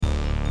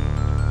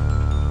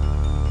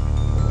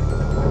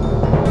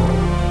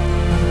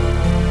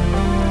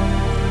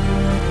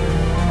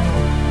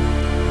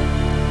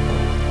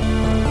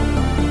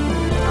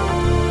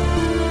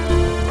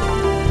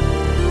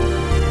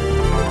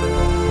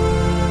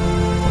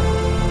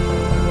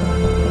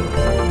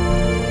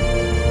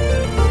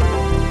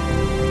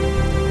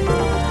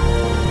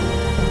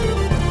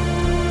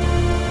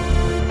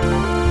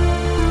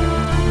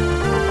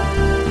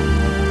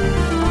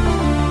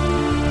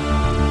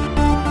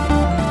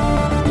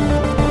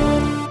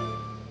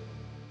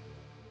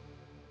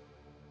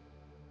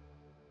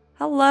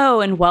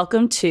Hello and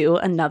welcome to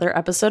another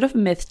episode of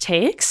Myth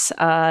Takes.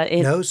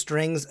 No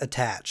strings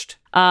attached.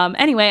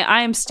 Anyway,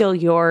 I am still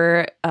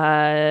your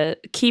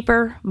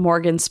keeper,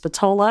 Morgan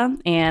Spatola,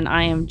 and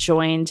I am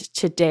joined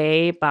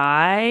today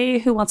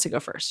by... Who wants to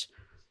go first?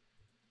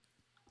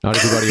 Not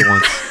everybody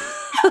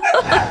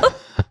at once.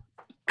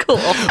 Cool.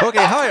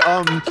 Okay,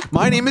 hi.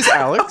 My name is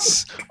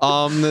Alex.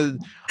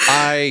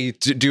 I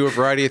do a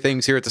variety of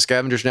things here at the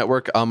Scavengers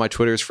Network. My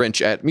Twitter is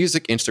French at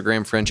Music,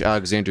 Instagram French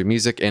Alexander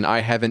Music, and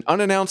I have an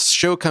unannounced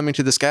show coming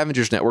to the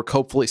Scavengers Network,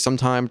 hopefully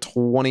sometime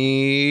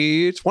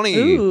 2020.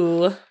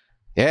 Ooh.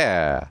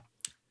 Yeah.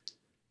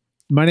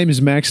 My name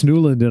is Max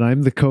Newland, and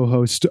I'm the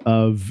co-host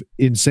of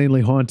Insanely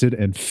Haunted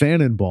and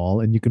Fannonball,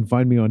 and you can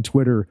find me on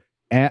Twitter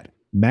at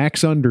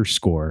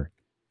Max_.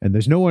 And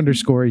there's no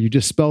underscore. You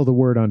just spell the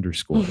word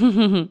underscore.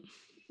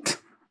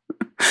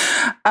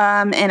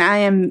 And I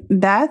am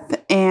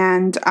Beth,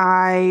 and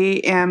I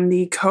am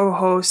the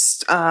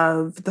co-host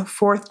of The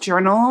Fourth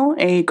Journal,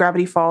 a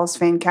Gravity Falls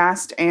fan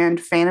cast, and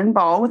Fan and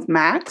Ball with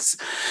Max.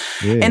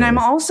 Yeah. And I'm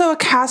also a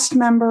cast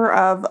member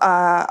of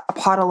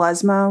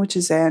Apodolesma, which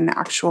is an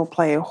actual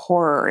play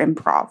horror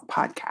improv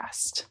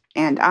podcast.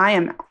 And I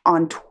am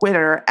on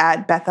Twitter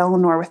at Beth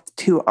Eleanor with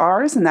 2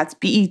 R's, and that's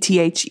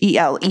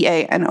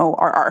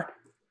BETHELEANORR.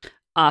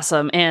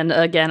 Awesome. And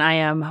again, I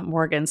am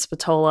Morgan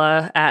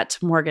Spatola at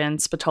Morgan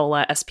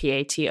Spatola,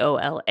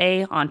 Spatola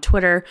on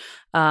Twitter.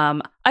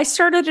 I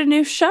started a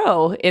new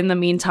show in the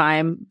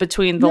meantime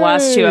between the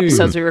last 2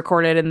 episodes we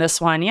recorded and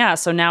this one. Yeah.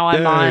 So now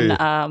I'm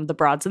on The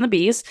Broads and the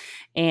Bees,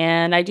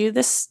 and I do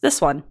this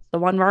one, the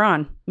one we're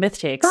on, Myth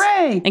Takes.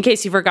 Hooray! In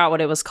case you forgot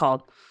what it was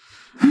called.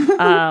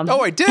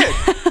 Oh, I did.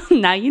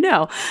 Now you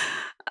know.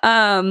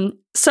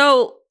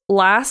 So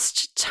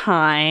last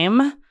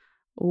time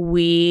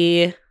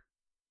we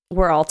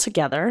were all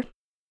together,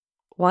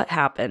 what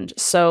happened?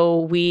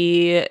 So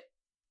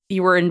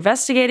you were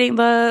investigating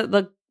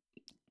the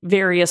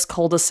various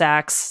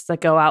cul-de-sacs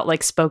that go out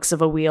like spokes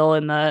of a wheel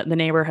in the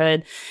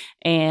neighborhood,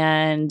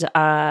 and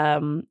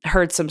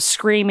heard some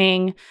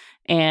screaming,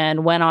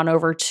 and went on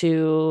over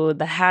to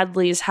the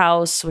Hadley's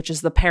house, which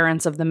is the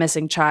parents of the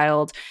missing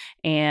child,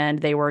 and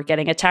they were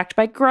getting attacked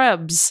by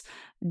grubs.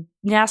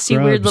 Nasty,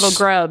 weird little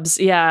grubs.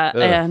 Yeah.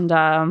 Ugh.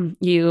 And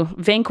you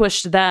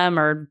vanquished them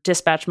or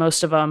dispatched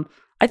most of them.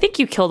 I think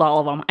you killed all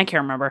of them. I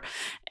can't remember.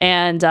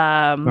 And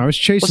I was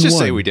chasing Let's just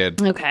one. say we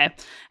did. okay.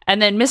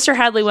 And then Mr.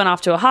 Hadley went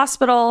off to a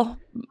hospital.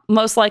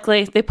 Most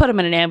likely, they put him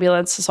in an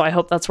ambulance, so I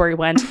hope that's where he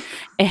went.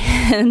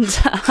 And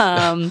Is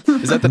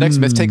that the next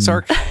Myth Takes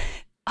arc?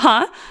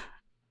 huh?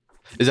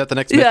 Is that the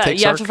next Myth Yeah,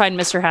 Takes you arc? have to find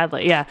Mr.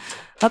 Hadley. Yeah,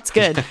 that's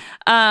good.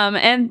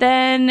 And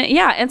then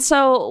and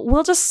so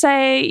we'll just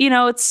say,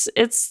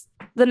 it's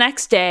the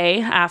next day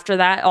after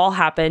that all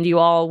happened. You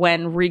all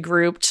went and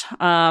regrouped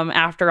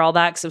after all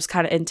that because it was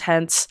kind of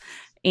intense.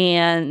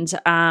 And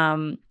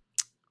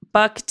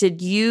Buck,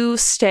 did you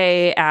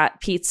stay at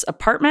Pete's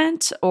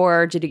apartment,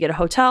 or did you get a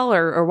hotel,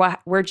 or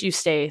what? Where'd you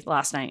stay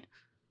last night?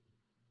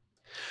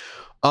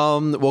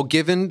 Well,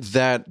 given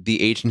that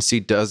the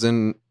agency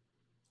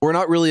we're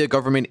not really a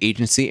government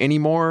agency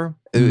anymore.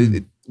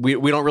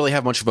 We don't really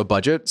have much of a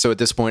budget. So at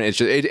this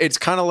point, it's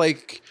kind of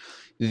like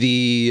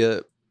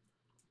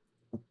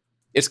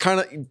it's kind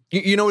of,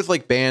 with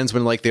like bands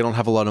when like they don't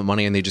have a lot of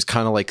money and they just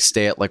kind of like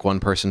stay at like one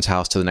person's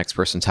house to the next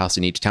person's house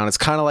in each town. It's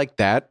kind of like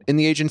that in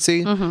the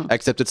agency,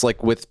 except it's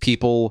like with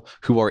people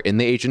who are in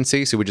the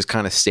agency. So we just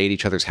kind of stay at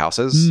each other's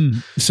houses.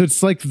 So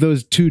it's like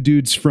those 2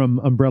 dudes from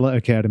Umbrella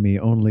Academy,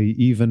 only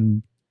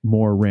even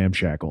more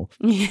ramshackle.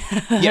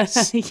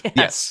 Yes.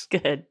 Yes.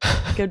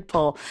 Good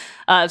pull.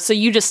 So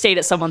you just stayed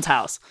at someone's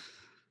house.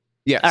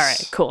 Yes. All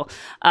right, cool.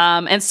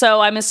 And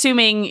so I'm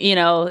assuming,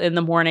 in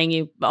the morning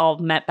you all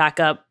met back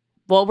up.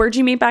 Well, where'd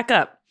you meet back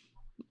up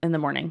in the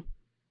morning?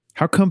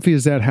 How comfy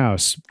is that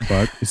house,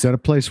 Buck? Is that a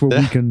place where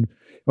we can,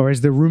 or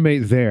is the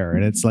roommate there?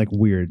 And it's like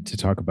weird to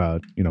talk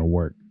about,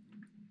 work.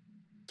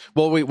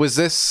 Well, wait, was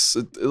this,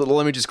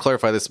 let me just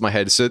clarify this in my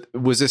head. So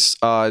was this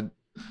the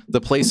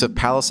place of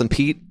Palace and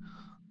Pete?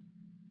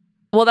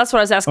 Well, that's what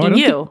I was asking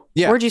you.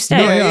 Where'd you stay?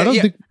 No, I don't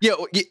think.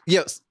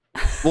 Yes.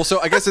 Well,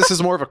 so I guess this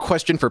is more of a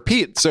question for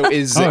Pete. So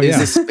is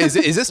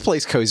this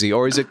place cozy,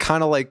 or is it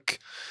kind of like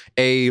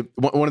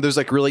one of those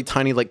like really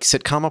tiny like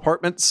sitcom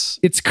apartments?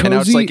 It's cozy. And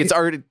now it's like it's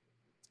already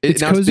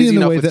it's cozy in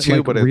the way that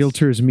like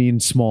realtors mean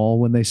small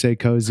when they say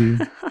cozy.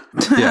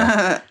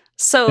 Yeah.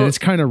 So and it's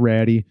kind of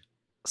ratty.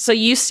 So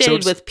you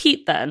stayed with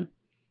Pete then?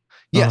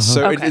 Yes.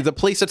 So Okay. the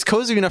place that's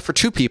cozy enough for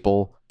 2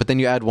 people, but then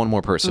you add 1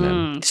 more person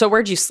in. So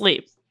where'd you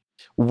sleep?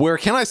 Where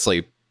can I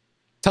sleep?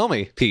 Tell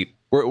me, Pete.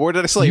 Where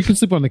did I sleep? You can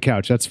sleep on the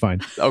couch. That's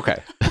fine.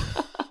 Okay.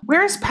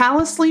 Where's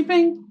Palace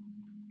sleeping?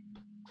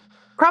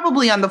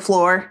 Probably on the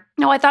floor.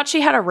 No, I thought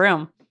she had a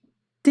room.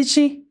 Did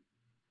she?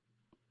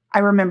 I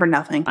remember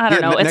nothing. I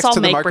don't know. It's next all to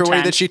the make microwave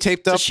pretend. that she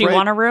taped up. Does she right?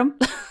 want a room?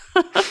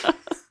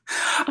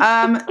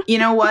 You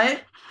know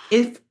what?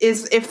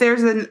 If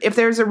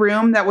there's a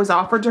room that was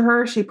offered to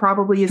her, she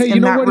probably is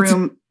in that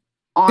room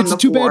on the floor.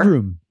 It's a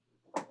 2-bedroom.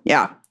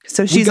 Yeah.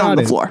 So she's on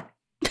the floor.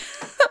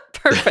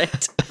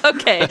 Perfect.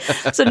 Okay.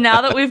 So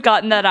now that we've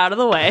gotten that out of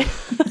the way.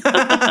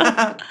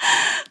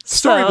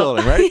 Story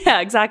building, right? Yeah,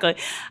 exactly.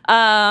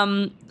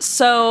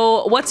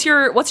 So what's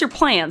your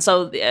plan?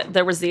 So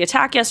there was the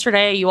attack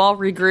yesterday. You all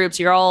regrouped.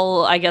 You're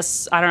all, I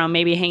guess, I don't know,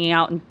 maybe hanging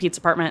out in Pete's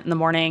apartment in the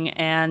morning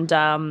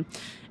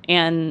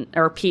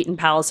or Pete and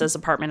Palace's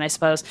apartment, I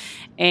suppose.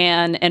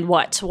 And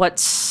what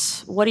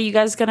are you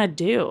guys gonna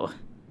do?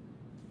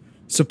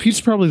 So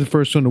Pete's probably the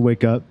first one to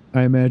wake up,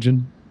 I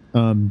imagine.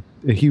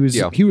 He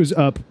was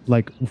up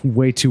like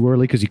way too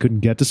early because he couldn't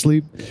get to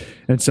sleep,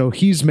 and so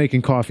he's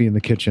making coffee in the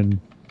kitchen,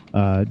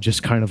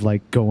 just kind of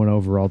like going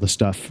over all the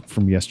stuff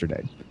from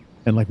yesterday,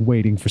 and like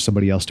waiting for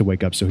somebody else to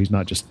wake up so he's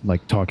not just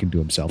like talking to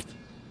himself.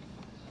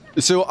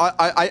 So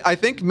I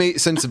think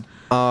since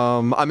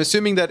I'm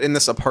assuming that in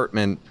this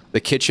apartment the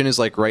kitchen is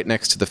like right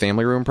next to the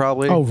family room,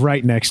 probably. Oh,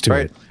 right next to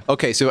it.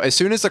 Okay, so as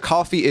soon as the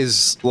coffee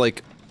is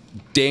like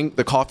ding,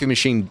 the coffee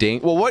machine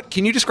ding. Well, what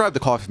can you describe the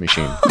coffee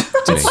machine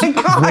to me?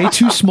 Way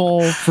too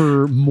small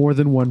for more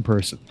than one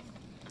person.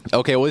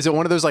 Okay, well, is it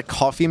one of those like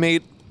coffee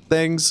mate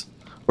things,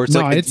 or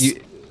it's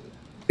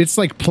it's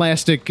like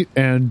plastic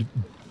and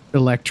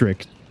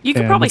electric. You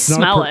could probably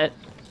smell it.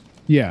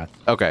 Yeah.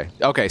 Okay.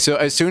 So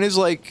as soon as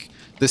like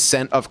the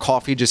scent of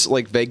coffee just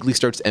like vaguely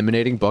starts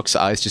emanating, Buck's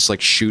eyes just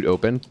like shoot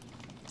open,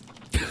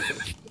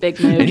 Big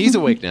mood. and he's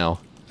awake now.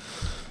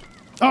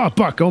 Oh,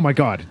 Buck! Oh my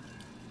God!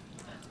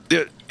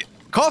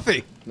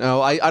 Coffee.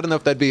 No, I don't know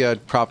if that'd be a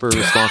proper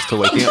response to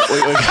waking up.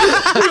 Wait.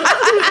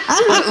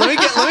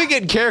 let me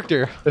get in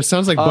character. It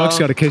sounds like Buck's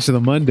got a case of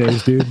the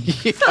Mondays, dude.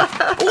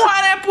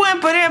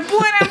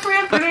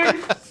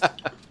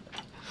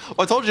 Well,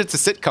 I told you it's a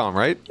sitcom,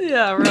 right?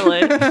 Yeah,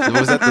 really.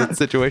 Was that the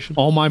situation?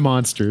 All my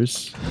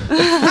monsters.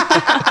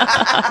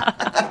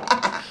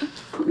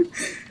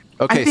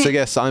 Okay, so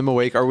yes, I'm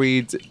awake. Are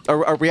we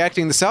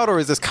acting this out, or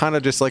is this kind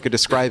of just like a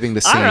describing the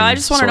scene? I don't know. I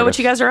just want to know what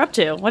you guys are up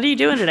to. What are you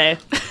doing today?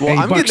 Well, Hey,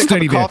 I'm Buck, getting a cup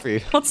steady of there. coffee.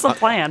 What's the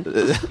plan?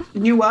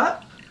 You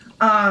what?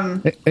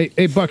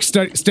 Hey, Buck,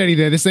 steady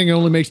there. This thing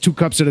only makes 2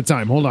 cups at a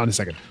time. Hold on a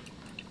second.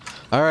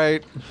 All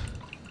right,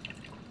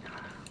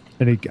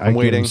 And I I'm give him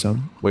waiting.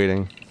 some.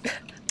 Waiting.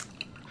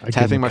 I give him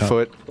Tapping a my cup.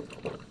 foot.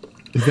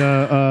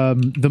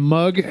 The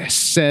mug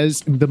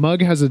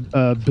has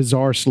a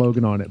bizarre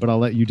slogan on it, but I'll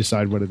let you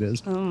decide what it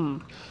is.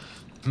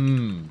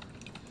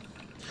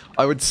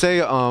 I would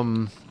say,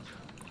 Mama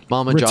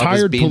Java's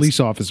Retired beans. police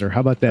officer. How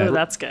about that? Oh,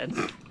 that's good.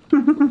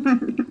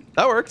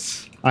 That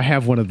works. I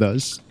have one of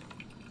those.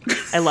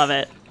 I love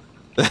it.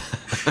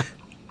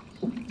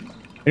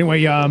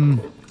 Anyway, it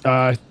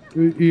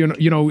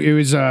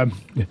was kind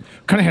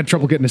of had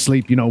trouble getting to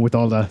sleep, with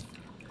all the,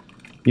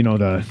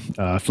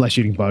 the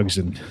flesh-eating bugs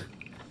and,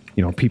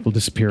 people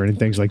disappearing and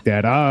things like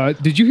that.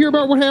 Did you hear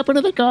about what happened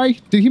to that guy?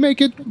 Did he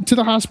make it to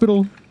the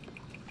hospital?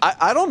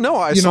 I don't know.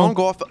 I saw him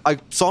go off. I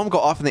saw him go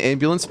off in the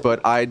ambulance,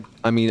 but I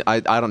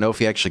don't know if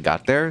he actually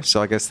got there.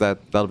 So I guess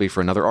that'll be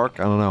for another arc.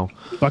 I don't know.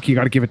 Buck, you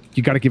got to give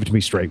it to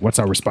me straight. What's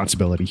our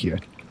responsibility here?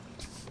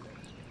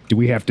 Do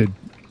we have to?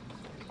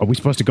 Are we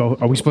supposed to go?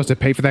 Are we supposed to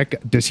pay for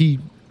that? Does he?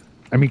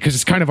 I mean, because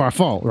it's kind of our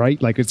fault,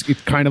 right? Like it's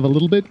kind of a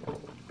little bit.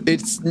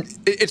 It's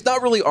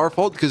not really our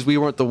fault because we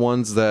weren't the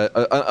ones that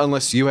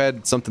unless you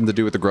had something to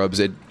do with the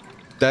grubs.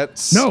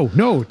 That's No,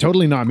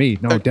 totally not me.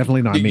 No,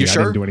 definitely not me. You I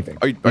sure? didn't do anything.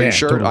 Are you Yeah,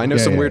 sure? totally. I know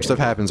Yeah, some yeah, weird yeah. stuff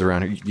happens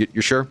around here.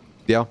 You're sure?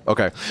 Yeah.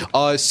 Okay.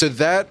 So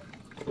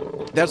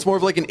that's more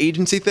of like an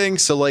agency thing.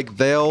 So like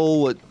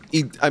they'll.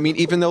 I mean,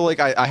 even though like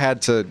I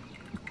had to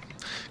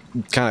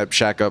kind of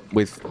shack up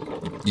with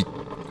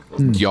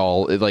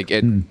y'all,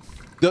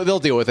 they'll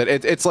deal with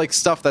it. It's like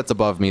stuff that's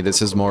above me.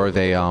 This is more of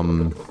a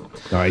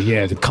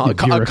Yeah, the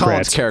Colin's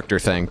bureaucrats. character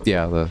thing.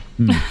 Yeah,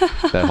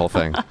 that whole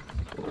thing.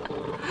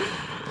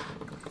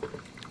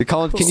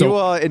 Colin, can you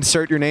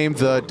insert your name?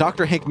 The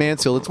Dr. Hank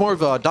Mansfield. It's more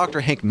of a Dr.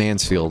 Hank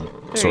Mansfield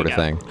sort you of go.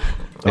 thing.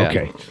 Yeah.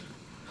 Okay.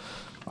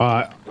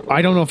 I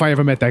don't know if I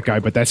ever met that guy,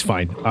 but that's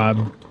fine.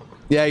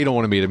 Yeah, you don't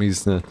want to meet him. He's.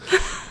 So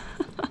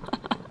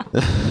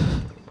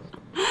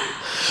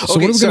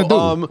what are we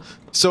gonna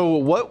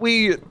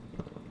do?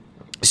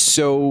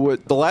 So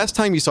the last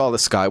time you saw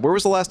this guy, where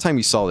was the last time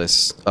you saw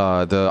this?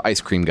 The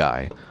ice cream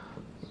guy.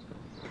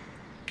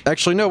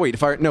 Actually, no.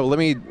 Wait. Let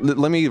me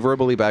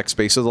verbally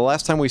backspace. So the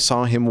last time we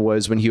saw him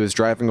was when he was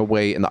driving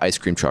away in the ice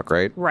cream truck,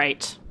 right?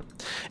 Right.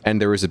 And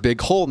there was a big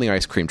hole in the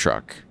ice cream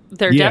truck.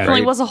 There Yeah,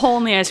 definitely right. was a hole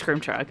in the ice cream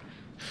truck.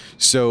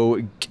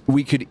 So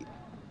we could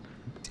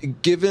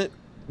give it,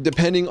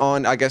 depending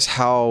on, I guess,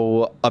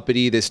 how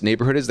uppity this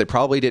neighborhood is, they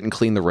probably didn't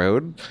clean the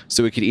road.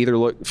 So we could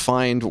either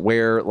find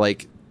where,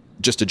 like,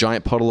 just a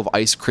giant puddle of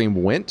ice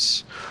cream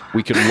went.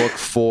 We could look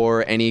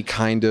for any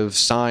kind of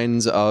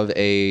signs of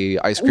a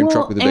ice cream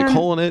truck with a big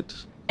hole in it.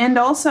 And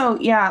also,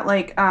 yeah,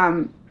 like,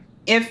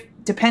 if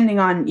depending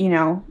on,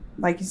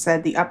 like you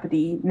said, the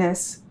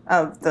uppityness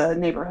of the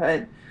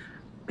neighborhood,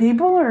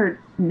 people are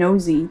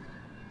nosy,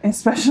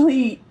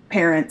 especially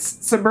parents.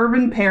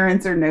 Suburban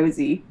parents are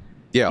nosy.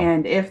 Yeah.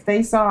 And if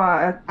they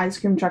saw an ice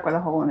cream truck with a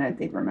hole in it,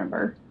 they'd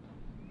remember.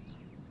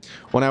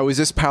 When I was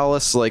this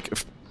palace, like,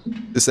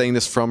 saying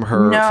this from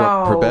her No,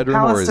 from her bedroom,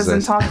 Palace or is doesn't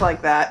this talk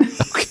like that.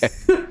 okay?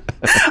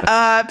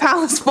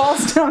 Palace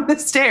falls down the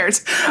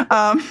stairs.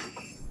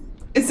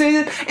 Is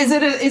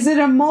it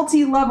a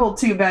multi-level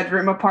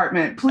 2-bedroom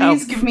apartment?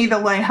 Please give me the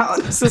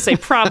layout. I was gonna say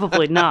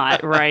probably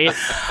not, right?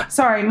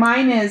 Sorry,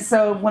 mine is.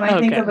 So when I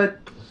think of it,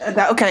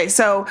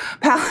 so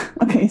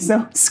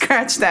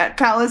scratch that.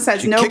 Palace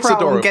has no kicks the door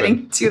problem open.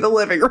 getting to the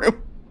living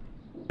room.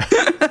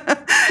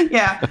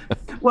 Yeah.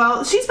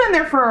 Well, she's been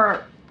there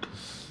for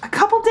a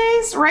couple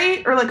days,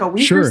 right? Or like a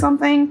week or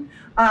something.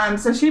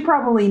 So she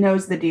probably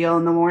knows the deal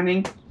in the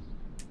morning.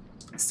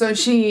 So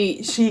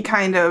she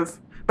kind of,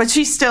 but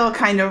she's still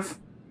kind of,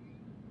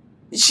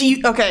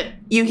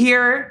 you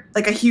hear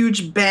like a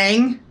huge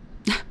bang.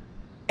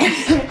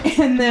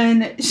 And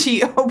then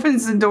she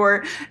opens the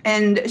door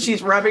and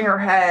she's rubbing her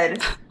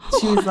head.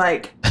 She's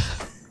like,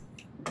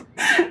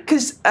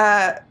 because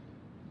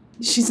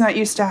she's not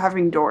used to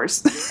having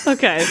doors.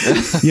 Okay.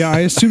 Yeah, I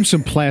assume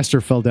some plaster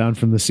fell down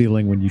from the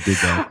ceiling when you did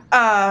that.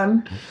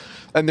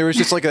 And there was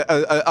just like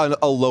a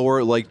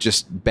lower, like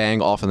just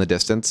bang off in the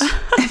distance.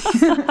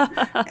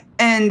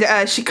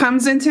 And she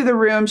comes into the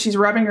room. She's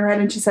rubbing her head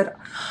and she said,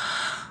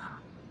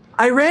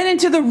 I ran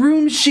into the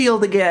room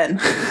shield again.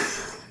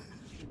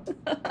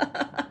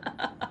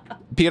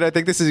 Pete, I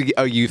think this is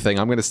a you thing.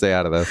 I'm going to stay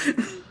out of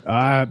this.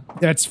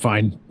 That's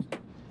fine.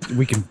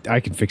 I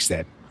can fix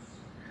that.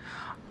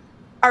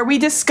 Are we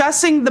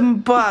discussing the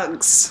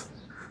bugs?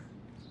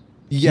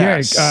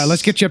 Yes. Yeah,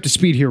 let's get you up to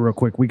speed here real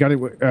quick. We got it.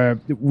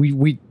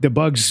 The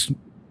bugs,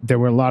 there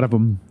were a lot of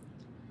them,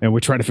 and we're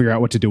trying to figure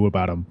out what to do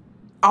about them.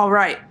 All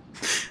right.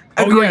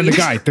 Oh yeah, Agreed.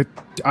 the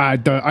guy,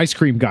 the ice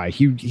cream guy,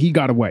 he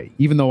got away.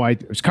 Even though I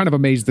was kind of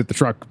amazed that the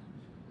truck, I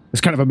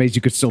was kind of amazed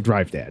you could still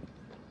drive that.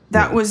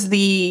 That was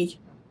the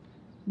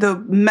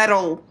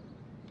metal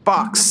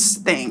box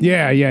thing.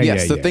 Yeah.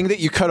 Yes, the yeah. thing that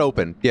you cut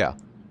open. Yeah.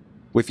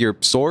 With your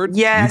sword?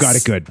 Yes. You got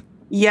it good.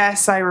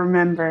 Yes, I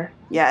remember.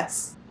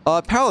 Yes.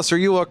 Palace, are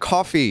you a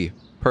coffee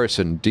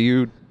person? Do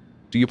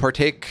you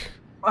partake?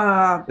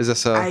 Is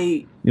this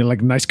You know,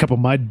 like a nice cup of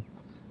mud,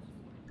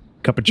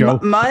 cup of Joe.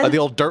 mud? the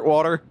old dirt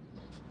water?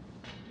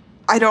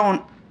 I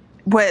don't.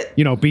 What?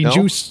 You know, bean No?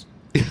 juice.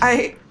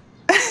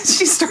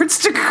 She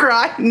starts to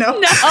cry. No.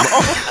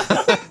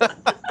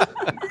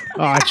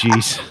 Oh,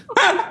 jeez.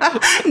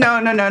 No.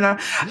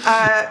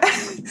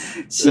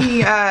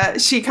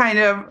 She kind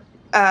of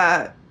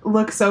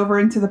looks over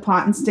into the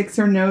pot and sticks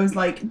her nose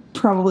like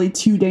probably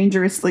too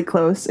dangerously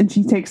close, and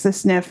she takes a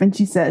sniff and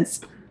she says,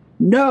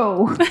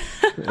 "No."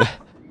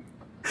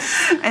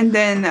 And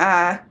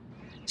then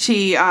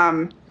she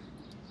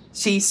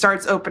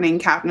starts opening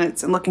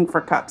cabinets and looking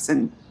for cups,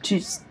 and she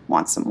just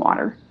wants some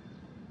water.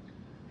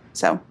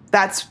 So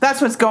that's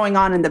what's going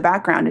on in the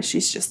background, is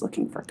she's just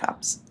looking for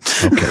cups.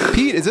 Okay.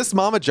 Pete, is this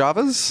Mama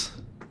Java's?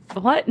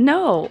 What?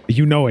 No.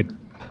 You know it.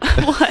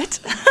 What?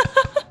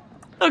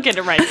 I'll get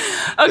it right.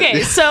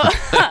 Okay, so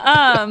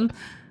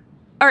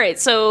all right,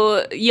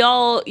 so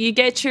you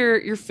get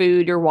your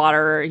food, your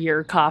water,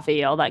 your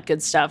coffee, all that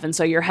good stuff, and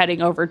so you're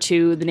heading over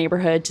to the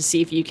neighborhood to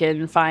see if you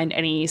can find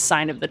any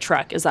sign of the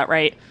truck. Is that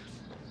right?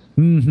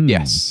 Mm-hmm.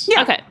 Yes.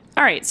 Yeah. Okay.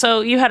 All right.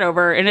 So you head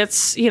over, and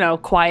it's,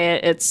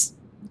 quiet. It's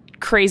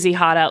crazy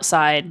hot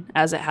outside,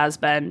 as it has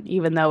been,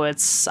 even though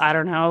it's, I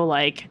don't know,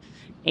 like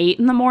 8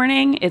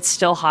 a.m. It's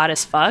still hot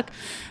as fuck.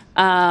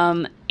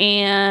 And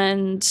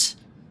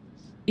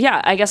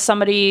yeah, I guess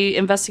somebody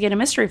investigate a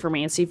mystery for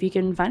me and see if you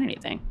can find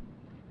anything.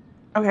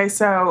 Okay,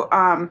 so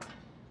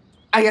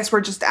I guess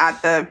we're just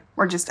at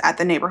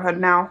the neighborhood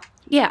now.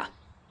 Yeah.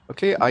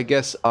 Okay, I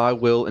guess I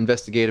will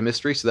investigate a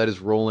mystery. So that is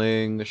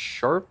rolling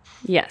sharp,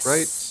 Yes.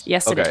 right?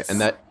 Yes, it Okay, is.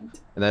 and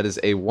that is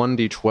a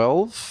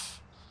 1d12.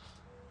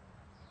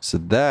 So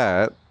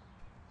that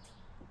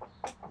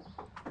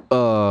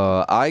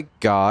I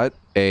got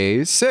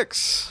a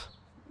 6.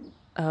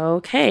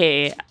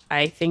 Okay.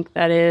 I think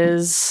that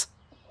is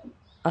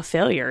a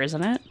failure,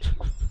 isn't it?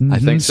 I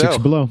think 6 so.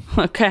 below.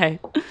 Okay.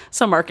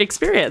 So mark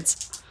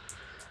experience.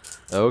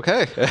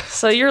 Okay.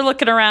 So you're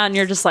looking around and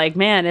you're just like,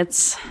 man,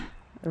 it's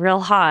real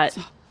hot.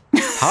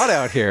 Hot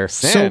out here.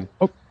 So, Man.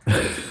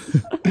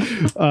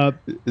 Is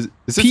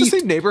this the Pete-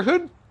 same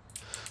neighborhood?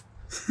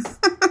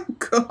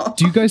 Cool.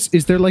 do you guys,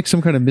 is there like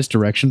some kind of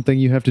misdirection thing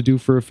you have to do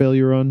for a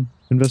failure on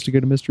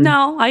Investigate a Mystery?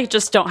 No, I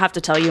just don't have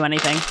to tell you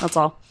anything. That's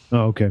all.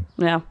 Oh, okay.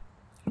 Yeah.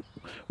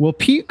 Well,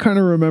 Pete kind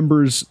of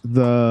remembers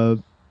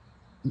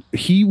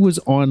he was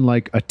on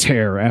like a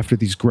tear after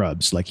these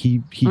grubs. Like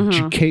he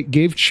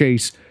gave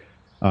chase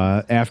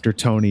after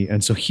Tony.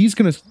 And so he's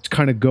going to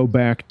kind of go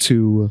back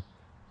to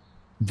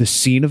the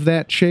scene of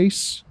that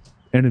chase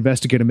and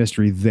investigate a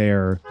mystery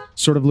there,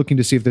 sort of looking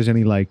to see if there's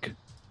any like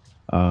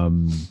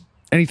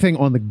anything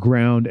on the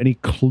ground, any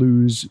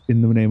clues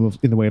in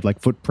the way of like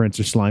footprints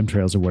or slime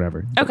trails or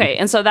whatever. Okay.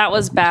 And so that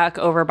was back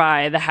over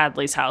by the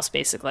Hadley's house,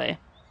 basically.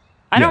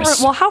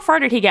 Yes. Well, how far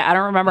did he get? I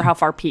don't remember how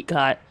far Pete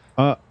got.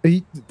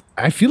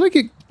 I feel like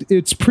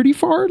it's pretty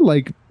far.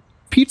 Like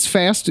Pete's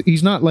fast.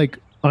 He's not like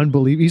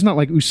unbelievable. He's not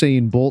like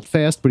Usain Bolt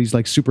fast, but he's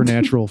like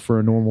supernatural for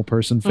a normal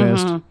person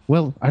fast. Mhm.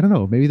 Well, I don't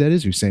know. Maybe that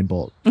is Usain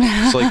Bolt.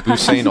 It's like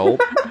Usain Bolt.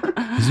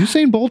 Is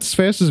Usain Bolt as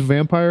fast as a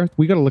vampire?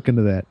 We got to look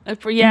into that.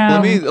 Yeah.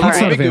 Let me all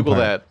That's not let a me Google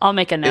vampire. that. I'll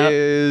make a note.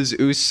 Is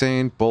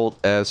Usain Bolt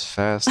as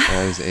fast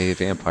as a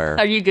vampire?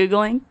 Are you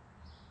Googling?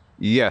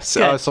 Yes.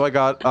 Good. So I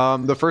got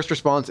the first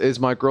response is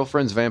my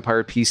girlfriend's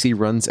vampire PC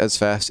runs as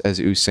fast as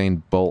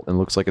Usain Bolt and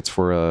looks like it's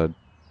for a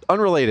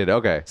unrelated.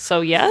 Okay.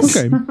 So yes.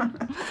 Okay.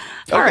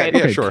 All right.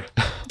 Yeah, Okay. sure.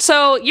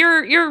 So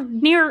you're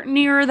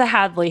near the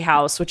Hadley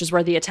house, which is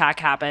where the attack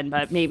happened,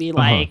 but maybe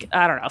like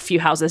I don't know, a few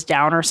houses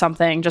down or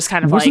something, just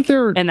kind of Wasn't like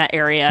there- in that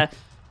area.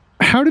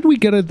 How did we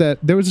get it that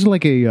there was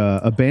like a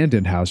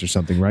abandoned house or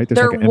something, right? There's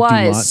There like an empty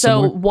lot was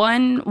so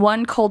somewhere?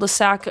 one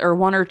cul-de-sac or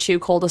one or two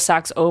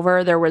cul-de-sacs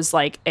over, there was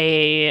like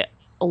a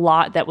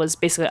lot that was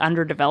basically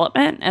under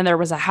development, and there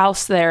was a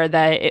house there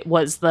that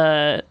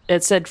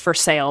it said for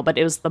sale, but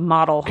it was the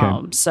model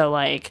home. So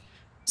like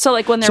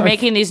when they're So I-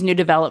 making these new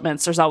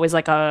developments, there's always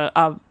like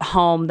a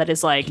home that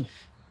is like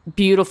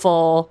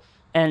beautiful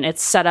and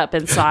it's set up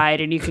inside,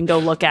 and you can go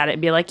look at it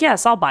and be like,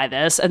 yes, I'll buy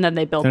this, and then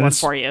they build And one it's-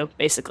 for you,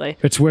 basically.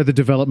 It's where the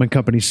development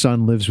company's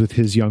son lives with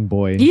his young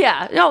boy.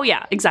 Yeah. Oh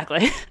yeah.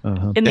 Exactly.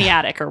 Uh-huh. In the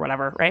attic or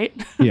whatever. Right.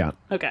 Yeah.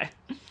 Okay.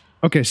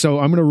 Okay, so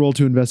I'm going to roll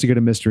to investigate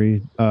a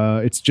mystery.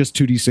 It's just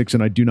 2d6,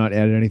 and I do not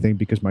add anything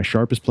because my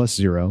sharp is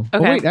 +0. Oh,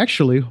 Okay. wait,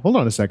 actually, hold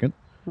on a second.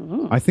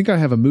 I think I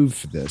have a move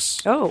for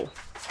this. Oh.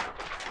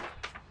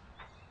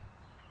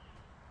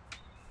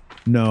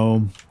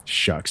 No,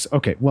 shucks.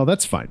 Okay, well,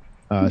 that's fine.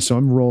 So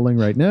I'm rolling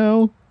right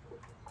now.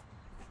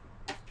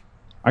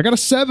 I got a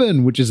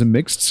 7, which is a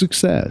mixed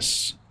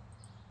success.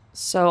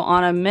 So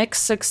on a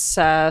mixed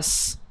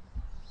success,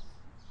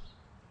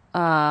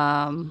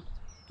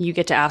 you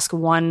get to ask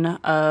one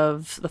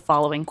of the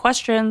following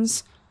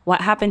questions.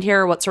 What happened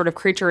here? What sort of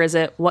creature is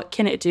it? What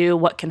can it do?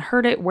 What can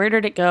hurt it? Where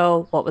did it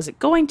go? What was it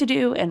going to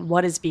do? And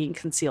what is being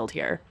concealed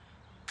here?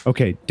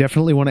 Okay,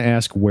 definitely want to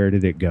ask, where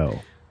did it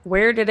go?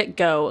 Where did it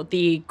go?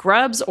 The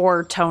Grubs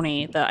or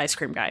Tony, the ice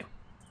cream guy?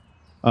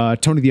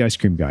 Tony the ice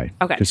cream guy.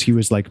 Okay. Because he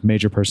was like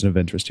major person of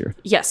interest here.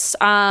 Yes.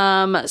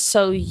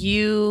 So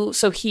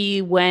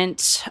he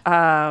went.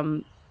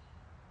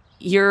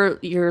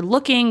 You're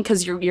looking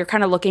because you're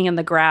kind of looking in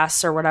the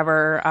grass or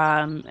whatever,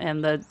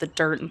 and the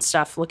dirt and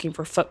stuff, looking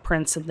for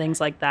footprints and things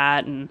like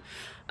that, and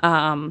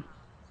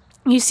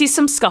you see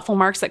some scuffle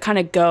marks that kind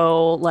of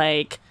go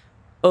like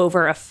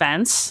over a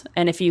fence,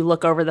 and if you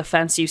look over the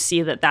fence, you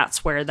see that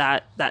that's where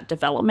that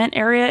development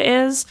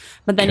area is.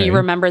 But then you Okay.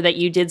 remember that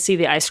you did see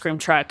the ice cream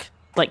truck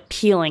like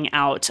peeling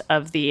out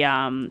of the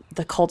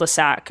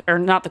cul-de-sac, or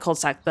not the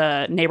cul-de-sac,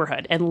 the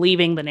neighborhood, and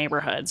leaving the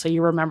neighborhood. So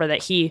you remember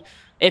that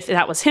if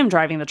that was him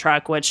driving the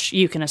truck, which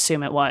you can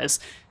assume it was,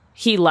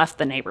 he left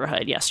the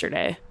neighborhood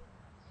yesterday.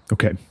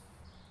 Okay.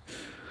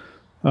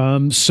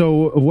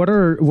 So what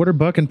are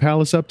Buck and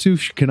Palace up to?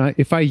 Can I,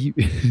 if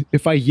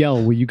I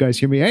yell, will you guys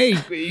hear me? Hey,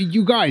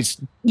 you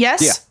guys,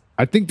 Yes. Yeah.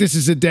 I think this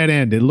is a dead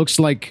end. It looks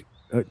like,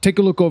 take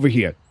a look over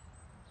here.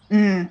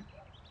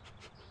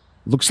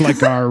 Looks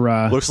like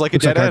our, Looks like a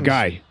dead our end.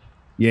 guy.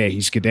 Yeah,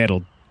 he's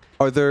skedaddled.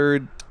 Are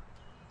there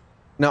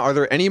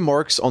any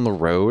marks on the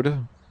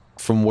road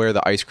from where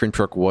the ice cream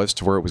truck was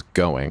to where it was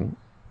going?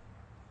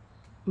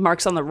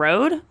 Marks on the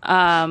road.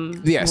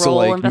 Yeah, so roll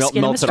like investigate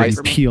a melted mystery ice.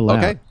 for me. Peel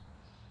out. Okay.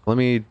 Let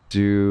me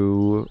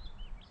do.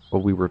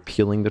 Well, we were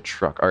peeling the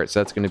truck. All right, so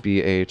that's going to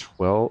be a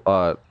 12.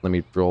 Let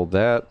me roll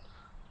that.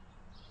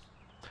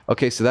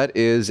 Okay, so that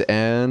is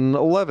an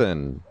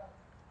 11.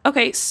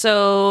 Okay,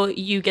 so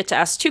you get to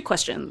ask 2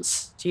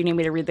 questions. Do you need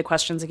me to read the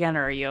questions again,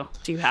 or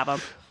do you have them?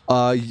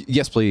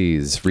 Yes,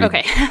 please. Read.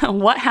 Okay.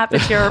 What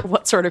happened here?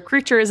 What sort of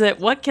creature is it?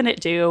 What can it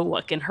do?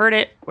 What can hurt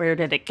it? Where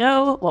did it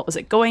go? What was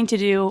it going to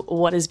do?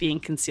 What is being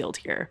concealed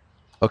here?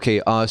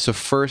 Okay, so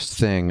first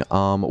thing,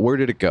 where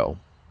did it go?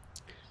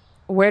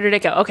 Where did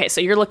it go? Okay, so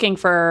you're looking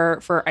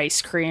for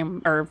ice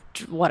cream or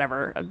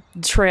whatever,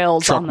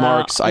 trails Truck on the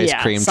marks, ice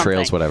cream, something.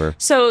 trails, whatever.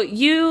 So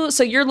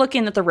you're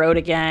looking at the road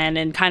again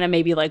and kind of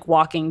maybe like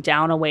walking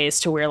down a ways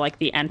to where like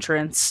the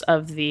entrance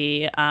of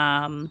the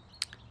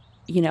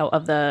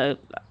of the,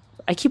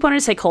 I keep wanting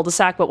to say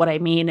cul-de-sac, but what I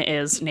mean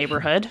is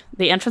neighborhood,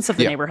 the entrance of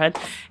the Yeah. neighborhood.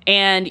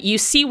 And you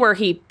see where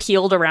he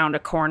peeled around a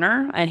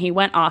corner and he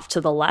went off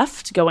to the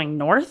left going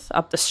north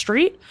up the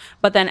street.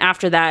 But then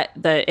after that,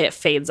 it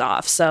fades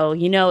off. So,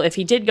 if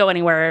he did go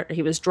anywhere,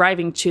 he was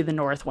driving to the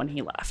north when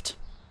he left.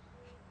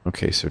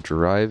 Okay, so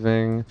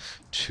driving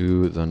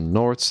to the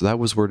north. So that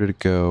was where did it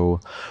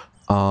go?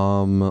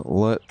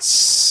 Let's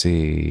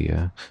see.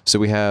 So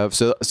we have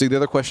so the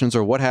other questions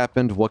are what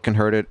happened, what can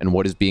hurt it, and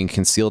what is being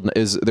concealed.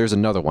 There's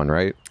another one,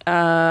 right?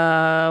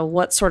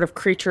 What sort of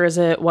creature is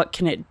it? What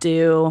can it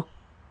do?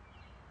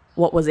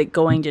 What was it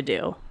going to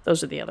do?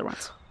 Those are the other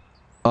ones.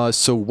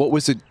 So what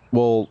was it?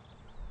 Well,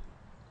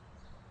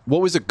 what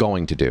was it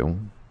going to do?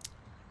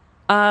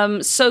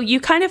 So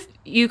you kind of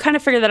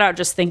figure that out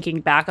just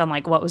thinking back on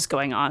like what was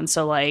going on.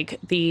 So like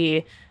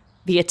the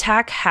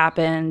attack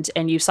happened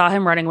and you saw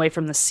him running away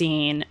from the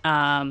scene.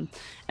 And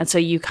And so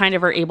you kind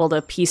of are able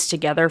to piece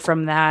together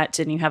from that,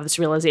 and you have this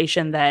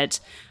realization that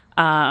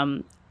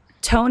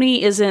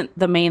Tony isn't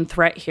the main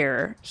threat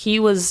here. He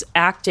was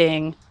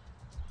acting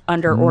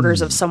under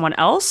orders of someone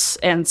else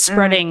and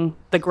spreading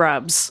the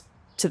grubs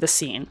to the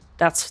scene.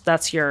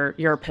 That's your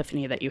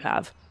epiphany that you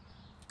have.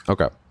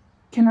 Okay.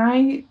 Can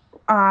I,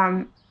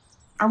 are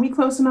we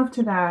close enough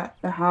to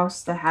the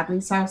house, the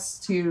Hadley's house,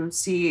 to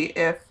see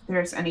if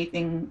there's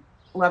anything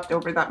left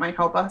over that might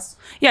help us?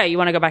 Yeah, you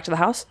want to go back to the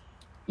house?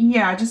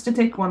 Yeah, just to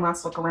take one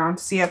last look around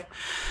to see if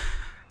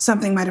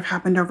something might have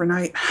happened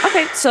overnight.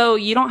 Okay, so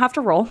you don't have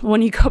to roll.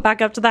 When you go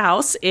back up to the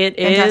house, it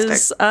Fantastic.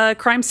 is a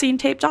crime scene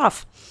taped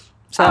off.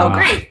 So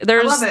Great.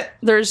 there's I love it.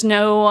 there's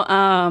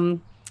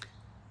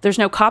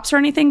no cops or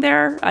anything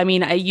there. I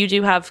mean, you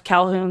do have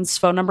Calhoun's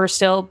phone number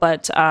still,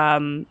 but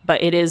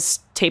it is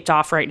taped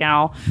off right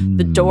now.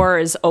 The door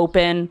is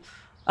open,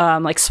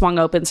 like swung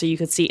open so you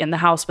could see in the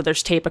house, but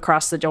there's tape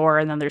across the door,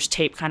 and then there's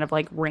tape kind of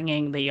like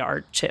ringing the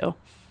yard too.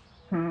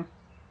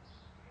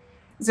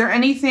 Is there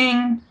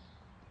anything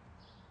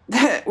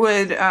that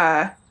would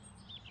that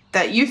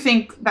you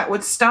think that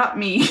would stop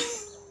me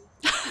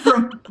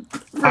from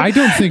I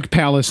don't think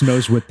Palace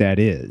knows what that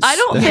is. I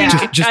don't Yeah.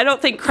 think Just I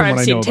don't think from crime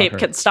what I know scene about tape her.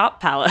 can stop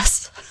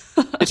Palace.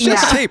 It's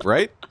just Yeah. tape,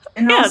 right?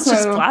 and Yeah, it's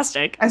just also,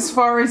 plastic. as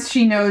far as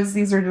she knows,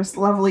 these are just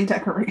lovely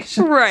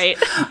decorations. Right.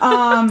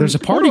 There's a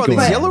party What are going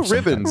these on. yellow or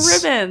something.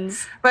 ribbons?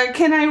 Ribbons. But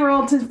can I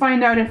roll to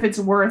find out if it's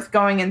worth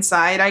going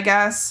inside, I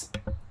guess?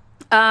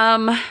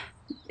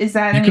 Is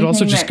that You could also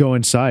anything just that- go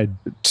inside.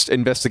 Just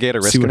investigate a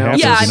risk See what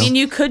analysis. Yeah, happens, I you know? mean,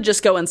 you could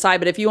just go inside,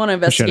 but if you want to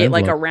investigate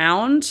like envelope.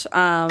 around,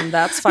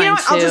 that's fine You know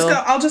what? too.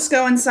 I'll just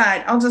go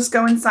inside. I'll just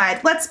go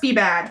inside. Let's be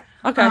bad.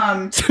 Okay.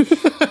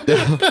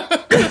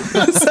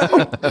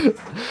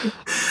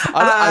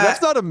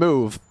 That's not a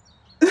move,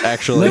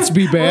 actually. Let's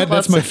be bad.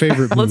 That's my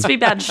favorite move. Let's be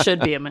bad should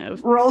be a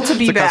move. Roll to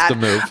be It's a bad.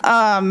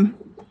 custom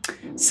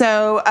move.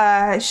 So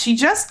she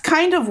just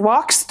kind of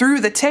walks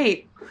through the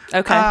tape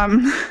Okay.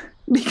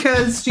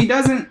 because she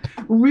doesn't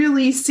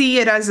really see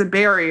it as a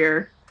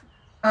barrier.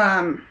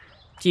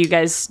 Do you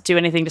guys do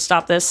anything to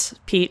stop this,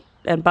 Pete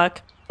and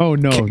Buck? Oh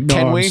no, can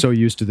I'm we? so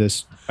used to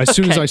this. As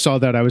soon as Okay. I saw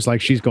that, I was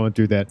like, she's going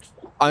through that.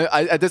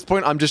 I, at this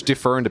point, I'm just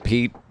deferring to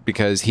Pete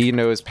because he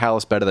knows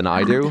Palace better than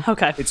I do.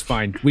 Okay. It's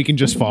fine. We can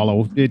just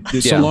follow. So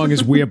Yeah. long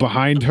as we're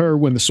behind her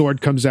when the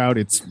sword comes out,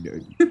 it's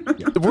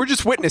We're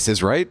just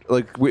witnesses, right?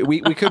 Like we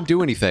couldn't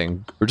do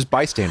anything. We're just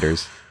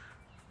bystanders.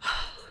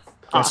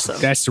 Awesome.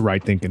 that's the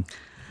right thinking.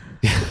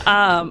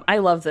 I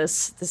love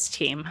this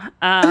team.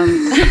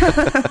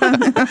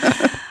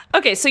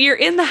 Okay, so you're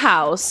in the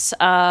house.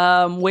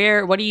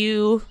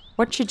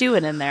 What you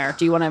doing in there?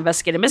 Do you want to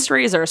investigate a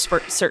mystery? Is there a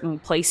certain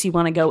place you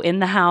want to go in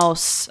the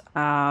house?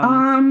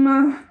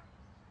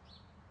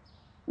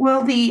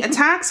 Well, the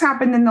attacks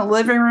happened in the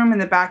living room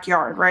and the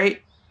backyard,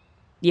 right?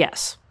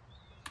 Yes.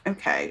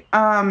 Okay.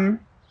 I'm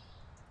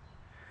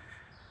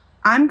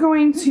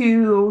going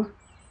to.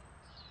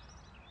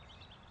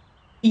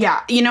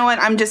 Yeah, you know what?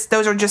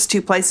 Those are just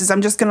two places.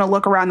 I'm just going to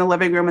look around the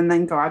living room and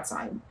then go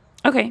outside.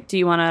 Okay. Do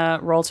you want to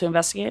roll to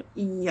investigate?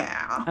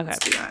 Yeah. Okay. Let's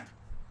do that.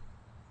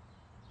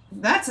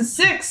 That's a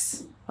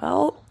 6.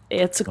 Well,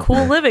 it's a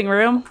cool living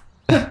room.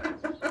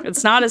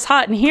 It's not as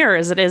hot in here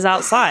as it is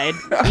outside.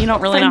 You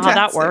don't really know how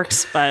that Fantastic.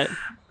 works, but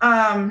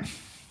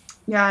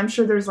Yeah, I'm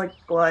sure there's like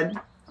blood,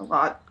 a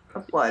lot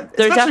of blood,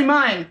 There especially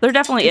mine. there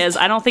definitely is.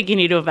 I don't think you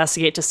need to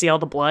investigate to see all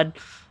the blood,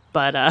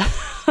 but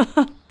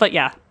but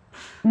yeah.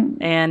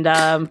 And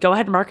go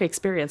ahead and mark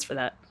experience for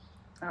that.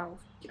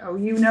 Oh,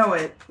 you know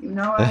it. You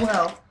know I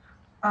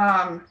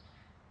will.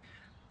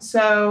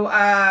 So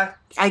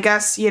I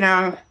guess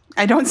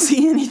I don't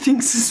see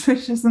anything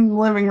suspicious in the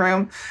living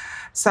room,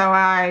 so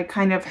I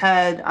kind of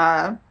head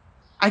out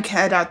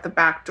the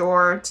back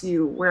door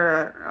to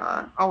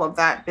where all of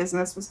that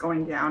business was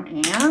going down,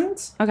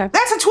 and Okay.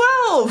 that's a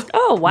 12.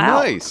 Oh, wow.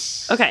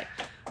 Nice. Okay.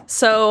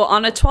 So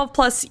on a 12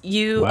 plus,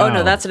 you. Oh no,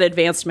 Wow. that's an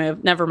advanced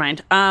move. Never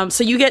mind.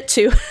 So you get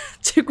two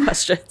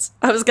questions.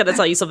 I was gonna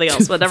tell you something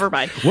else, but never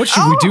mind. What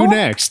should we do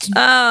next?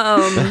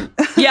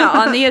 Yeah,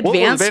 on the We'll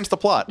advanced, advance the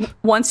plot.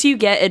 once you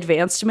get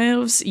advanced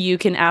moves, you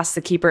can ask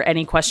the keeper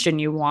any question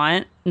you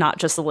want, not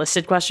just the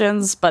listed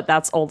questions. But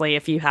that's only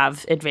if you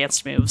have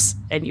advanced moves,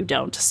 and you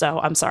don't. So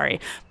I'm sorry,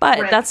 but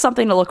Right. that's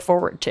something to look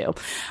forward to.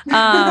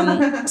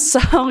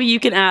 So you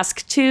can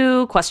ask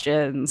 2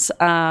 questions.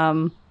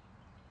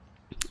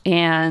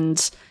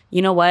 And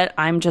you know what?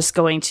 I'm just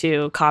going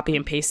to copy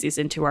and paste these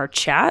into our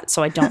chat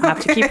so I don't have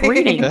to keep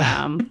reading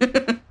them.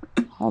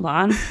 Hold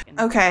on.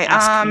 Okay.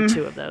 Ask me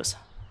 2 of those.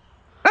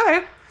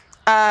 Okay.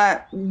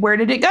 Where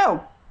did it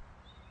go?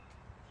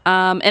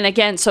 And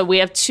again, so we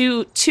have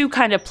two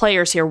kind of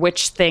players here.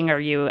 Which thing are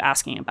you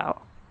asking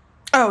about?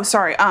 Oh,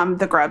 sorry.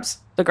 The grubs.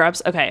 The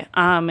grubs? Okay.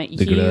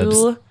 You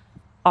grubs.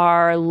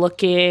 are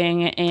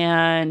looking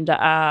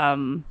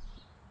and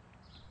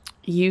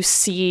you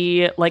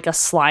see like a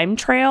slime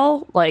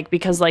trail, like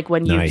because like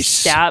when you Nice.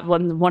 stab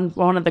when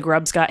one of the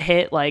grubs got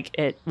hit, like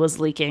it was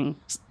leaking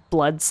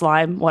blood,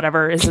 slime,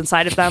 whatever is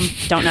inside of them.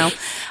 Don't know.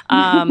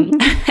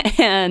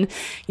 And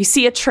you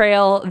see a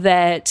trail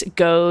that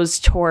goes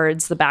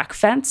towards the back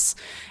fence,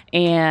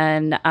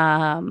 and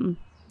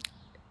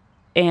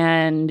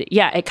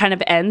yeah, it kind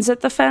of ends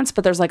at the fence,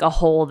 but there's like a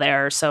hole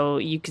there, so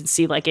you can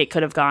see like it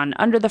could have gone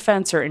under the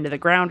fence or into the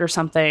ground or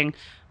something.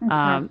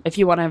 If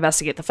you want to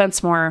investigate the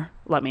fence more,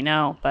 let me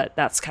know, but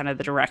that's kind of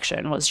the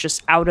direction, was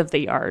just out of the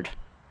yard.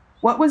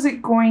 What was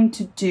it going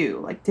to do?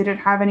 Like, did it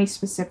have any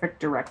specific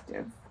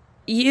directive?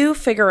 You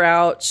figure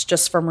out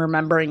just from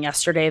remembering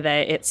yesterday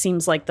that it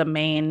seems like the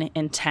main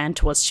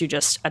intent was to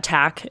just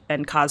attack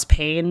and cause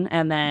pain,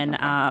 and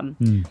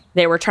then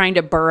they were trying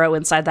to burrow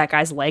inside that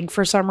guy's leg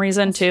for some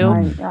reason too.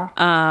 Right,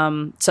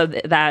 yeah. So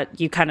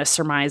that you kind of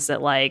surmise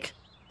that like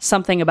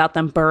something about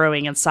them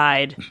burrowing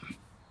inside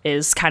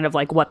is kind of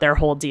like what their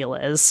whole deal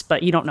is,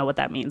 but you don't know what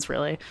that means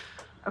really.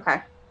 Okay.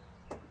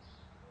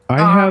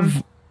 I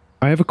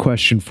have a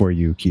question for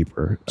you,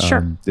 Keeper.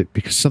 Sure.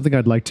 Because something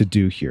I'd like to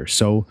do here.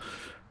 So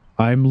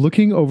I'm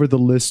looking over the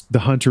list, the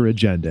hunter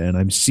agenda, and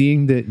I'm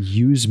seeing that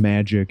use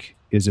magic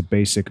is a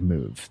basic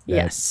move.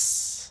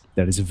 Yes.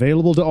 That is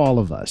available to all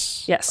of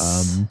us.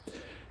 Yes.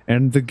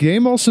 And the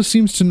game also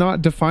seems to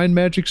not define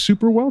magic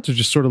super well, to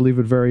just sort of leave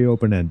it very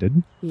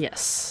open-ended.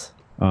 Yes.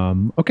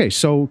 Okay,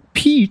 so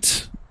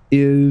Pete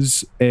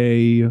is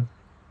the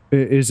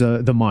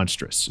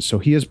monstrous. So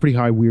he has a pretty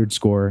high weird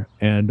score,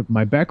 and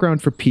my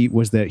background for Pete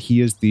was that he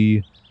is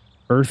the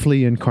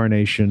earthly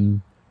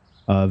incarnation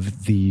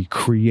of the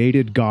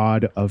created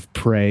god of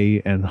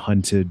prey and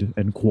hunted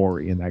and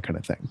quarry and that kind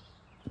of thing.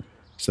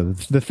 So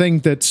the thing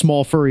that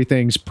small furry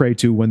things prey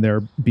to when they're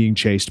being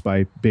chased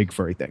by big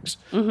furry things.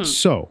 Mm-hmm.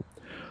 So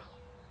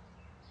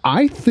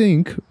I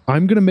think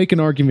I'm going to make an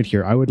argument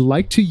here. I would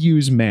like to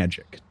use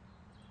magic.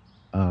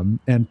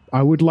 And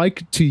I would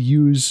like to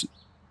use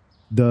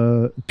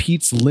the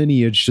Pete's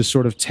lineage to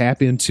sort of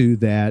tap into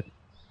that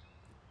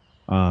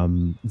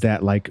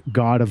like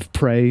god of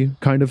prey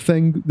kind of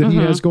thing that he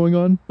has going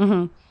on,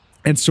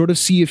 and sort of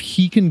see if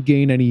he can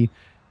gain any,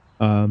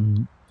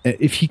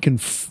 if he can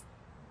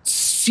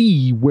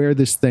see where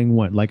this thing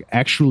went, like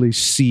actually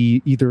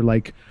see either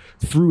like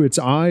through its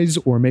eyes,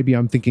 or maybe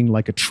I'm thinking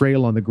like a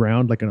trail on the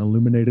ground, like an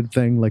illuminated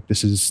thing, like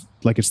this is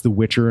like it's The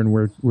Witcher and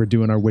we're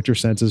doing our Witcher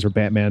senses, or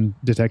Batman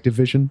detective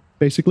vision,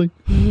 basically.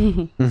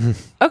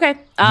 Okay.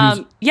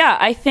 Yeah,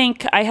 I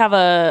think I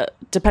have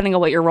depending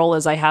on what your role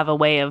is, I have a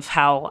way of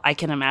how I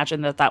can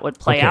imagine that would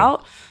play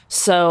out.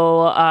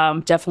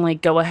 So definitely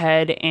go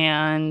ahead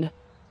and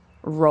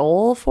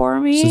roll for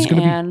me,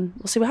 and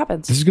we'll see what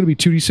happens. This is going to be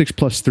 2d6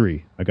 plus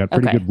 3. I got a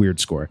pretty good weird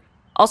score.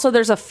 Also,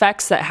 there's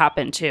effects that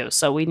happen too,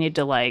 so we need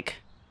to like.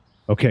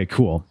 Okay,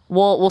 cool.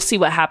 We'll see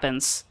what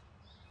happens.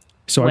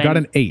 So I got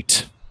an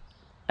 8,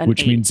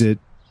 which means it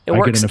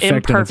works get an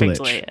effect imperfectly, and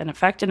a glitch. An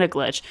effect and a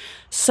glitch.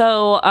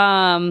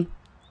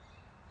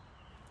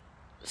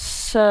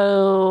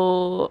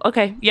 So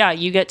okay, yeah,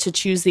 you get to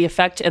choose the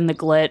effect and the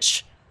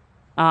glitch.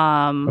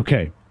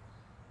 Okay.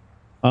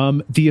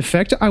 The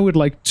effect, I would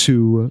like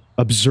to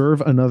observe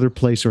another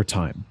place or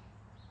time.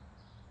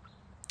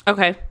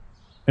 Okay.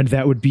 And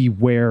that would be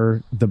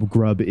where the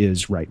grub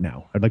is right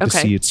now. I'd like to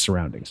see its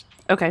surroundings.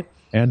 Okay.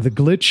 And the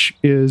glitch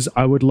is,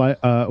 I would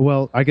like,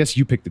 well, I guess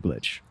you pick the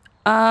glitch.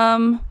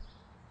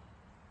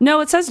 No,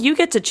 it says you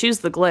get to choose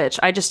the glitch.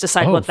 I just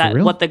decide what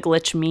the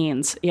glitch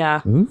means.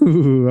 Yeah.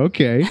 Ooh,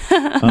 okay.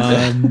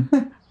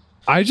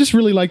 I just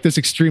really like this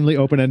extremely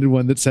open-ended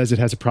one that says it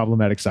has a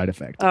problematic side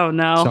effect. Oh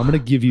no. So I'm going to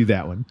give you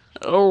that one.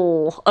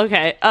 Oh,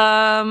 okay.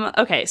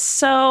 Okay.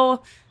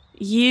 So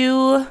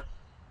you're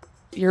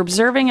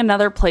observing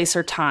another place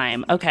or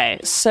time. Okay.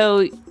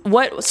 So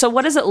what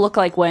does it look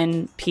like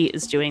when Pete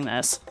is doing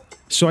this?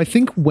 So I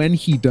think when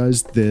he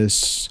does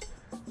this,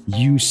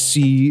 you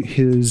see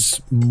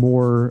his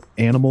more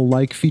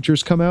animal-like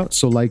features come out.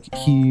 So like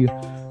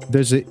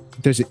there's an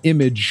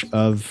image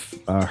of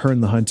Her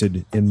and the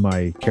Hunted in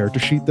my character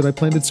sheet that I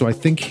planted. So I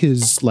think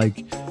his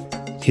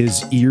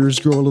ears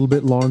grow a little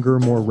bit longer,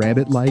 more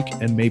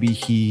rabbit-like, and maybe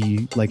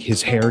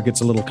his hair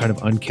gets a little kind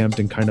of unkempt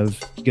and kind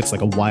of gets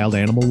like a wild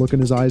animal look in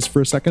his eyes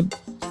for a second.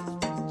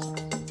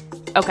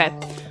 Okay.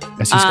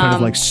 As he's kind of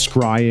like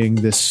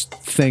scrying this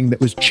thing that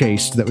was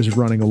chased, that was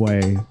running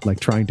away, like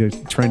trying to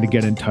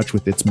get in touch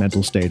with its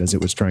mental state as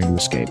it was trying to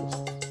escape.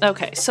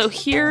 Okay, so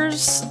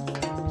here's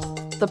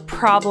the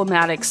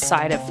problematic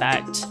side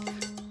effect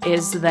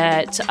is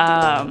that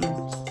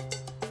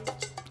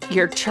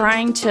you're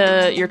trying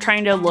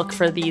to look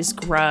for these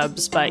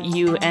grubs, but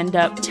you end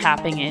up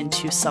tapping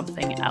into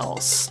something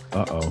else.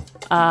 Uh-oh.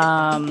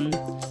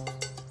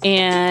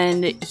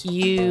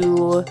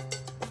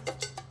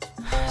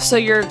 So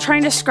you're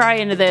trying to scry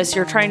into this,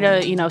 you're trying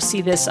to,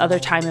 see this other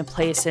time and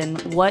place, and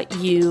what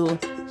you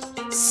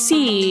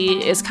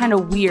see is kind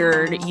of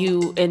weird.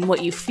 And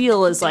what you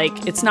feel is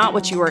like it's not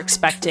what you were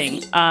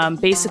expecting.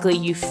 Basically,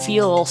 you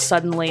feel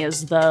suddenly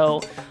as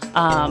though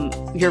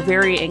you're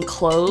very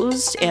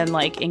enclosed and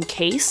like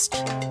encased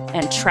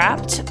and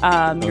trapped.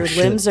 Your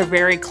limbs are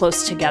very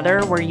close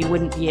together where you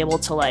wouldn't be able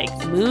to like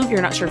move.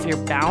 You're not sure if you're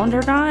bound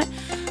or not.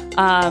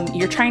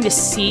 You're trying to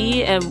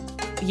see, and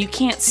you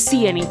can't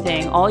see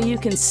anything. All you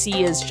can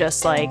see is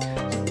just like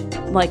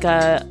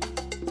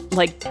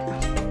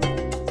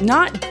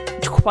not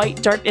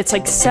quite dark. It's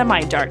like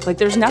semi-dark. Like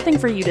there's nothing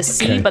for you to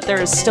see, Okay. but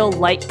there is still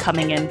light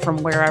coming in from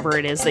wherever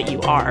it is that you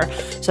are.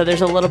 So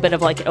there's a little bit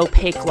of like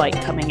opaque light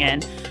coming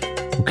in,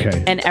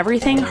 Okay. and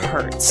everything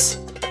hurts.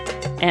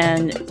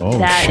 And Oh,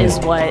 that shit. is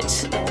what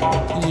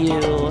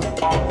you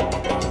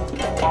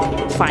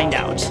find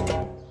out.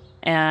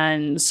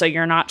 And so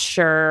you're not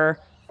sure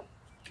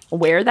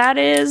where that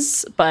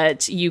is,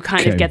 but you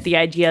kind Okay. of get the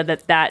idea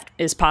that that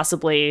is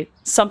possibly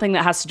something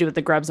that has to do with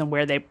the grubs and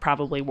where they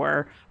probably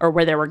were or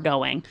where they were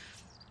going.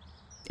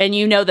 And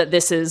you know that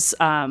this is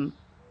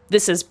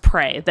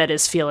prey that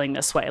is feeling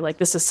this way. Like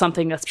this is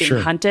something that's being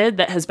Sure. hunted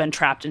that has been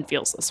trapped and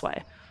feels this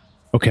way.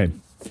 Okay.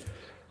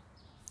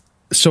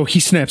 So he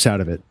snaps out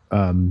of it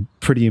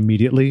pretty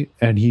immediately,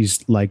 and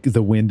he's like,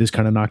 the wind is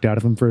kind of knocked out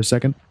of him for a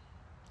second.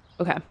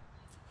 Okay.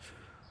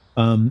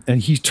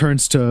 And he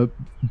turns to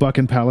Buck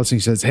and Palace and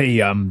he says, "Hey,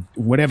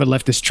 whatever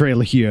left this trail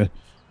here,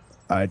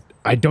 I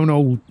don't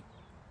know.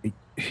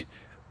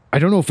 I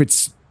don't know if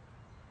it's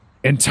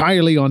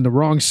entirely on the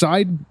wrong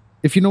side,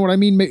 if you know what I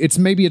mean.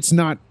 Maybe it's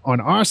not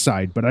on our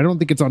side, but I don't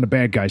think it's on the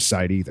bad guy's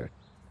side either."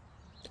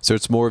 So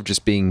it's more of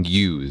just being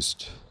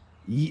used.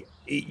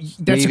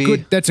 That's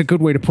Maybe. that's a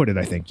good way to put it,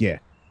 I think. Yeah.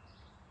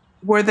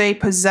 Were they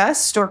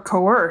possessed or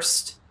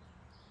coerced?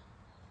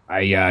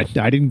 I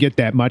didn't get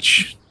that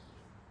much.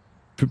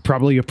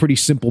 Probably a pretty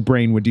simple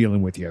brain we're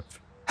dealing with here.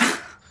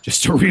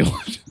 Just a real.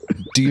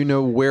 Do you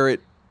know where it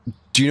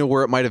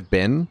might have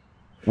been?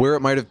 Where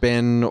it might have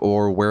been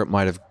or where it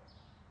might have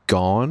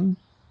gone?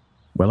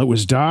 Well, it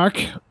was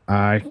dark.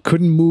 I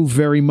couldn't move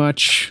very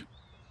much.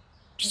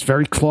 Just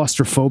very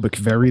claustrophobic,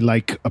 very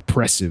like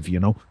oppressive,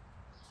 you know?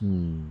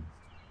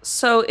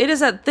 So it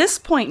is at this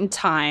point in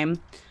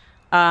time,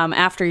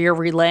 after you're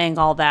relaying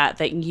all that,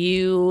 that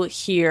you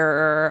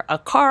hear a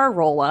car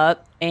roll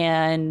up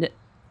and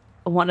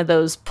one of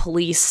those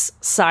police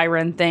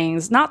siren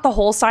things, not the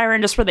whole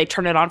siren, just where they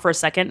turn it on for a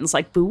second and it's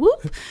like boo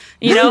whoop,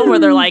 you know, where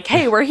they're like,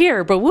 "Hey, we're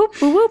here," boo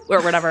whoop,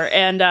 or whatever.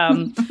 And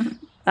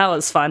that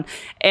was fun.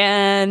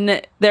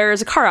 And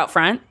there's a car out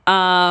front,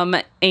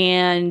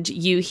 and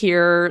you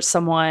hear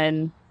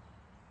someone,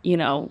 you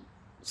know,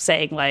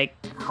 saying like,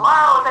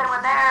 Hello, is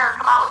anyone there?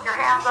 Come out with your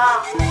hands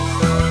up.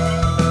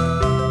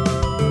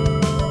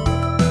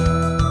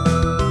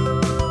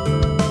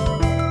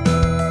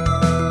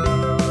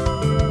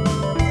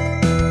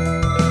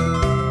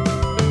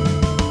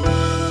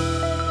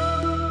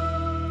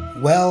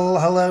 Well,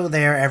 hello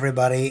there,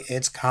 everybody.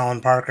 It's Colin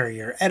Parker,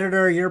 your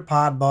editor, your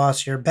pod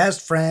boss, your best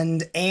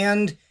friend,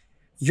 and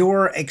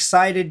your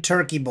excited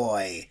turkey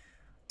boy.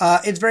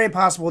 It's very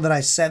possible that I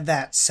said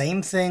that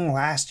same thing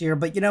last year,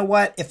 but you know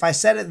what? If I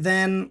said it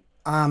then,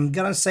 I'm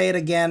gonna say it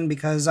again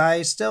because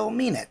I still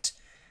mean it.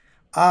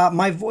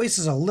 My voice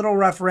is a little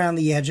rough around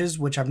the edges,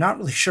 which I'm not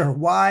really sure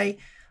why,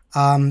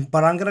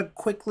 but I'm gonna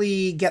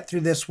quickly get through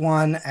this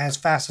one as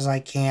fast as I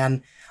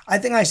can. I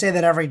think I say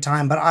that every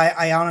time, but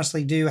I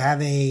honestly do have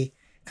a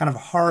kind of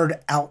hard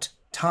out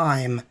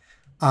time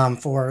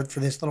for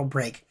this little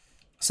break.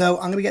 So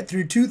I'm going to get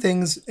through two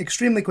things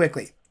extremely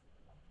quickly,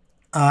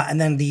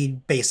 and then the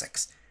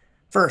basics.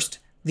 First,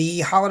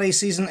 the holiday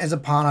season is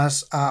upon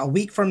us. A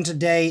week from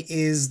today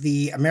is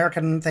the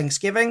American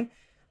Thanksgiving,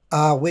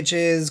 which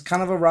is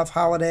kind of a rough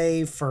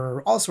holiday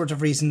for all sorts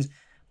of reasons.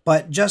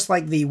 But just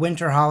like the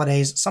winter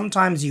holidays,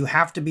 sometimes you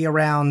have to be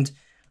around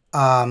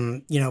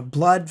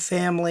blood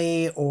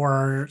family,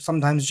 or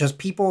sometimes just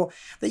people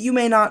that you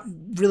may not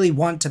really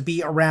want to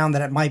be around,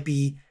 that it might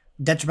be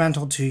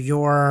detrimental to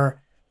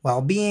your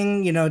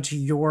well-being, to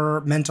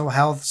your mental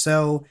health.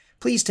 So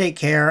please take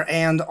care.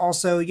 And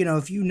also,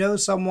 if you know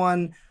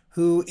someone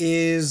who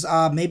is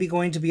maybe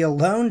going to be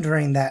alone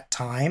during that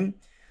time,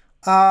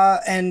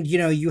 and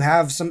you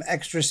have some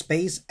extra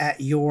space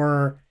at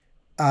your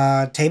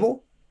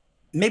table,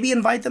 maybe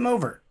invite them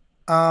over.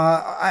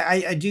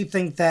 I do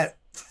think that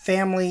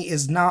family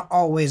is not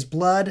always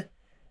blood.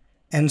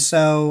 And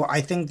so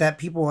I think that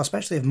people,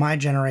 especially of my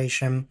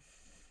generation,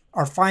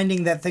 are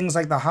finding that things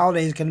like the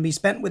holidays can be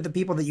spent with the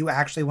people that you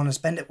actually want to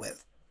spend it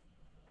with.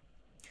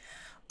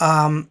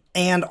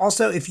 And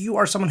also, if you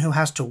are someone who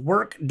has to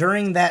work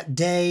during that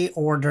day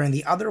or during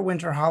the other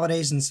winter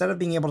holidays, instead of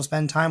being able to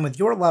spend time with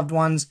your loved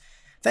ones,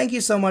 thank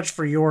you so much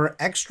for your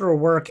extra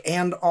work,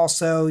 and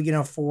also,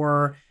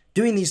 for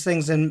doing these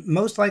things and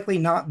most likely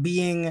not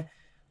being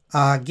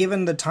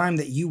given the time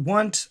that you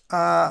want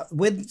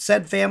with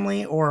said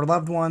family or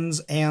loved ones,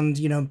 and,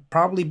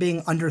 probably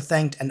being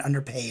underthanked and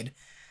underpaid.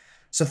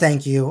 So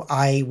thank you.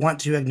 I want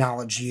to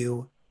acknowledge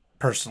you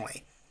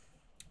personally.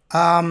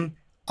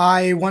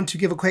 I want to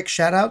give a quick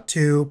shout out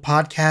to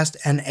Podcast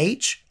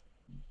NH.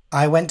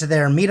 I went to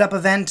their meetup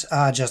event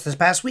just this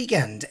past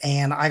weekend,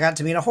 and I got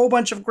to meet a whole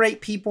bunch of great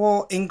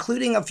people,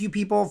 including a few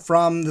people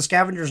from the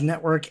Scavengers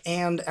Network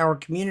and our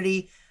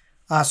community.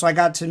 So I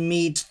got to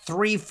meet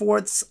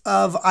 3/4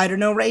 of I Don't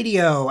Know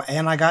Radio,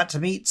 and I got to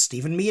meet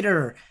Stephen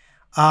Meter.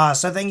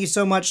 So thank you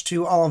so much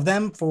to all of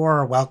them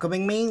for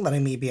welcoming me,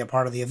 letting me be a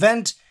part of the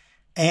event,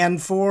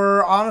 and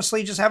for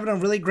honestly just having a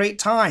really great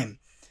time.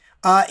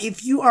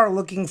 If you are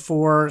looking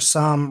for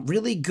some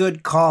really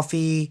good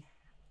coffee,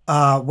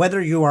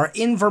 whether you are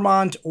in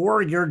Vermont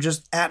or you're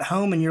just at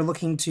home and you're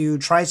looking to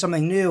try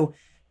something new,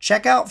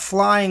 check out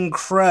Flying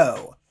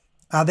Crow.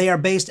 They are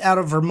based out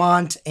of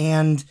Vermont,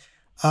 and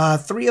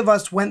 3 of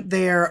us went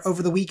there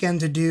over the weekend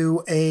to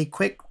do a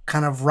quick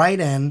kind of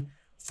write-in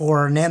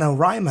for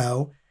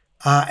NaNoWriMo,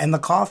 and the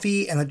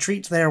coffee and the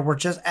treats there were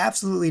just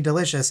absolutely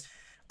delicious.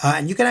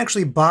 And you can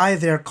actually buy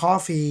their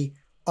coffee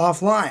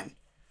offline,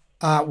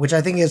 which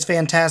I think is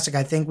fantastic.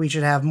 I think we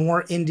should have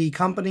more indie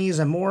companies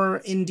and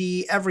more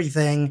indie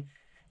everything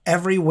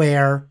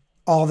everywhere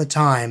all the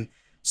time.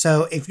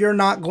 So if you're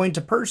not going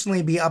to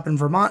personally be up in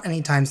Vermont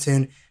anytime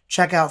soon,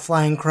 check out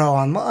Flying Crow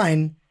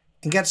online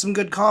and get some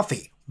good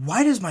coffee.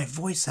 Why does my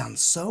voice sound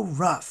so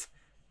rough?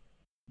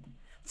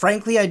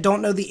 Frankly, I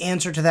don't know the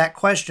answer to that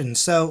question,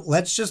 so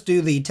let's just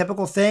do the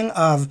typical thing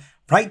of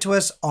write to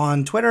us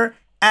on Twitter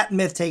at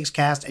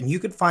MythTakesCast, and you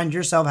could find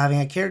yourself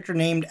having a character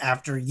named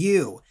after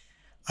you.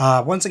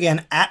 Once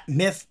again, at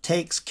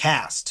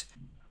MythTakesCast.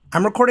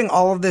 I'm recording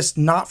all of this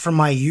not from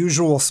my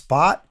usual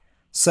spot,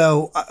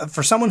 so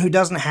for someone who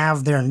doesn't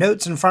have their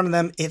notes in front of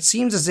them, it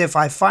seems as if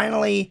I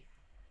finally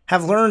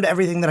have learned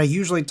everything that I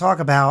usually talk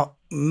about,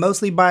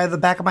 mostly by the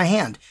back of my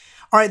hand.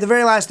 All right, the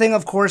very last thing,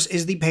 of course,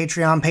 is the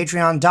Patreon,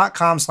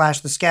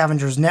 patreon.com/The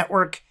Scavengers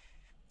Network.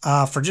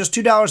 For just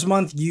 $2 a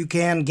month, you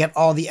can get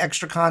all the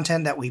extra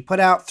content that we put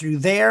out through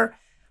there.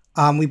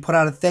 We put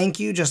out a thank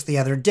you just the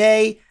other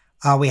day.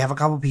 We have a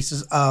couple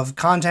pieces of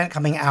content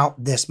coming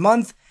out this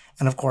month,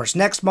 and of course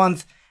next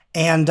month,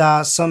 and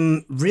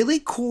some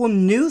really cool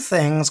new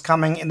things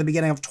coming in the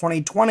beginning of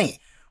 2020.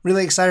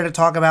 Really excited to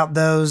talk about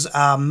those,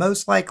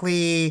 most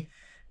likely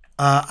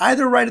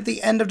either right at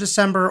the end of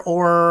December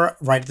or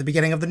right at the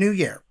beginning of the new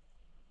year.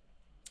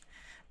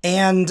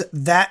 And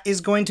that is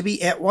going to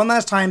be it. One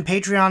last time,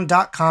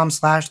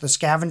 patreon.com/The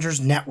Scavengers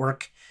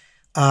Network.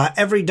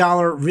 Every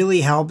dollar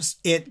really helps.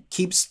 It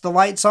keeps the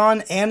lights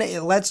on, and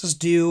it lets us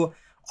do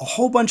a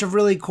whole bunch of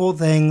really cool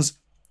things,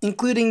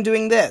 including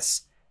doing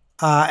this,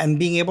 and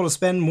being able to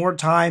spend more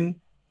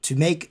time to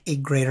make a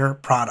greater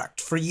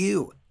product for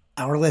you,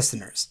 our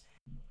listeners.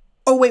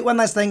 Oh, wait, one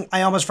last thing.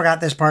 I almost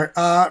forgot this part.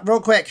 Real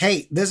quick.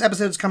 Hey, this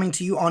episode is coming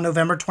to you on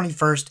November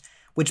 21st,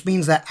 which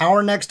means that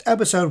our next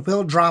episode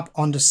will drop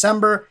on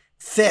December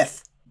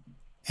 5th.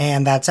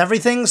 And that's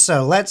everything,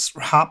 so let's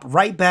hop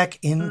right back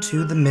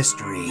into the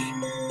mystery.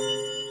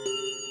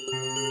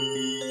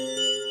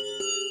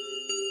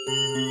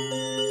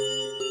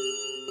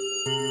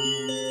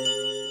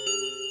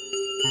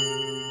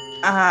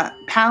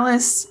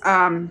 Palace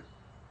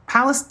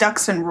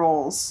ducks and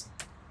rolls.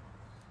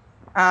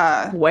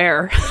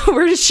 Where?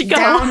 Where did she go?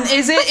 Down.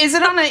 Is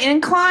it on an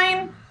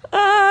incline?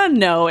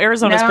 No.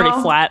 Arizona's pretty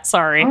flat.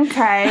 Sorry.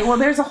 Okay. Well,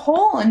 there's a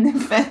hole in the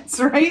fence,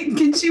 right?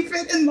 Can she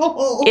fit in the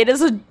hole? It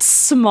is a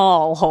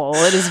small hole.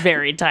 It is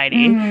very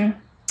tiny. Mm-hmm.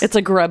 It's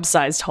a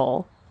grub-sized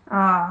hole.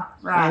 Right.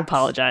 I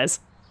apologize.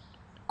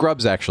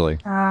 Grubs, actually.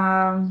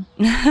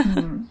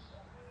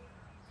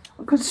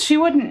 Because she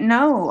wouldn't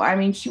know. I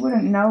mean, she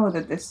wouldn't know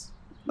that this,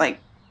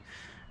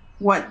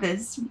 what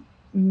this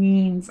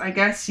means. I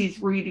guess she's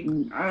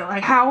reading,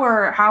 how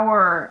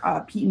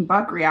are Pete and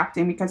Buck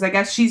reacting? Because I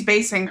guess she's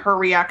basing her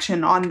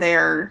reaction on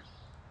their,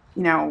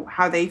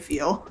 how they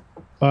feel.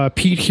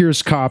 Pete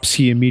hears cops.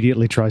 He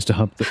immediately tries to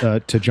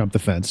jump the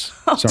fence.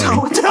 Sorry.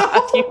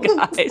 Oh, you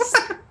guys.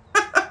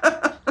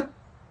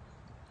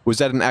 Was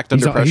that an act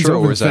under He's pressure,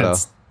 over or was the that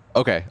fence.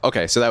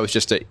 Okay, so that was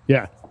just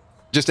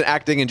just an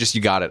acting, and just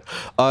you got it.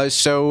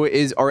 So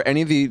are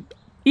any of the...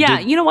 Yeah,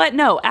 you know what?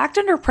 No, act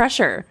under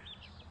pressure.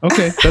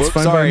 Okay, that's Whoops,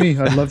 fine sorry. by me.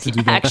 I'd love to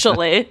do that.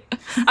 Actually,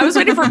 I was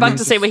waiting for Buck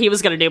to say what he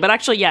was going to do, but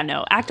actually, yeah,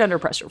 no, act under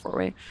pressure for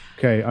me.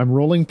 Okay, I'm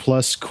rolling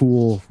plus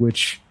cool,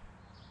 which...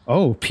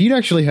 Oh, Pete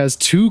actually has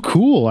 2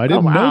 cool. I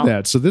didn't know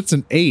that, so that's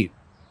an 8.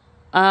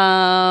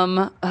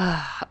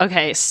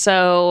 Okay,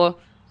 so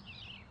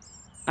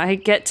I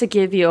get to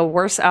give you a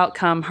worse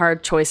outcome,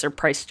 hard choice, or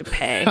price to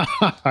pay.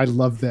 I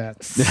love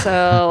that.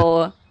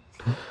 So,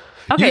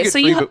 okay, so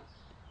you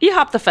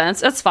hop the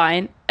fence. That's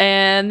fine.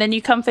 And then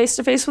you come face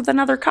to face with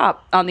another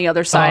cop on the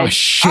other side. Oh,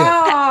 shit.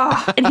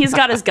 And he's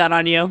got his gun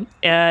on you.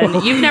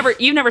 And you've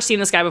never seen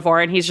this guy before.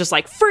 And he's just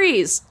like,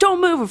 freeze,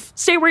 don't move,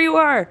 stay where you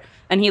are.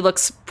 And he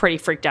looks pretty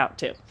freaked out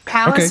too.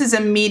 Palace is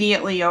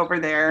immediately over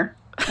there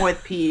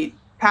with Pete.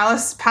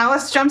 Palace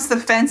jumps the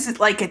fence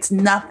like it's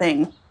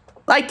nothing.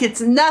 Like it's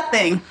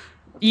nothing.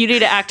 You need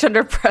to act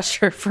under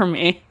pressure for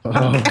me. Oh,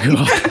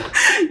 God.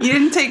 You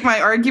didn't take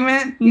my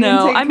argument?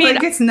 No, I mean,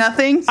 like it's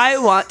nothing? I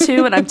want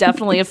to, and I'm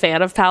definitely a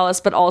fan of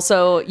Palace, but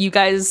also you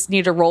guys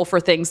need to roll for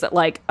things that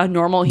like a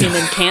normal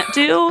human can't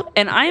do,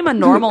 and I am a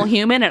normal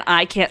human and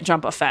I can't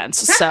jump a fence.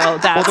 So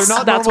that's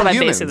what I'm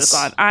basing this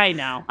on. I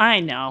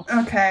know.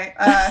 Okay.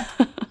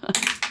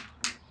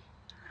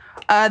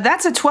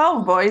 That's a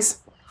 12, boys.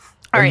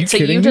 All right, so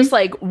you me? just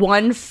like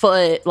 1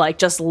 foot, like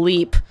just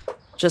leap,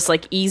 just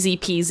like easy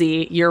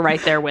peasy. You're right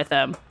there with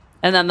him.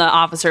 And then the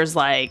officer's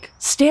like,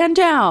 stand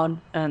down.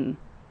 And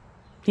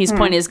He's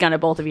pointing his gun at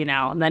both of you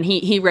now. And then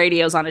he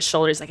radios on his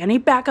shoulder. He's like, I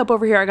need backup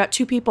over here. I got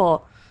 2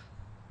 people.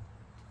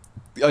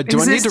 Do I need to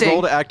Existing.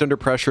 roll to act under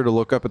pressure to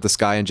look up at the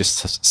sky and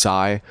just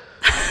sigh?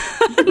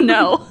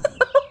 No.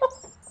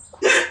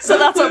 So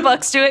that's what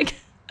Buck's doing.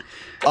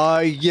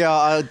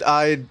 Yeah,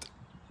 I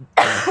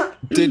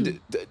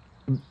did.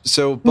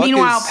 So Buck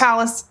Meanwhile, is,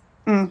 Palace.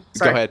 Go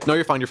Sorry. ahead. No,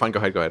 you're fine. You're fine. Go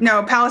ahead. Go ahead.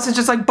 No, Palace is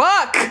just like,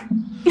 Buck!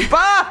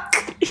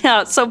 Buck!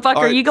 Yeah, so Buck,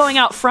 All are right. you going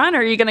out front or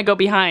are you going to go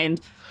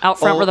behind? Out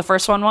front Oh. where the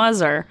first one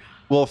was, or?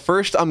 Well,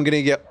 first I'm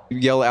gonna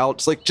yell out.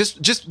 It's like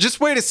just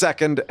wait a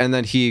second, and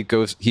then he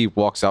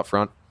walks out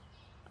front.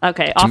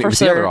 Okay, meet with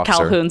the other Officer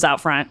officer. Calhoun's out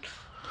front.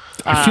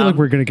 I feel like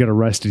we're going to get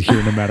arrested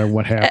here no matter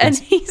what And happens.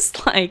 he's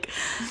like,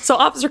 so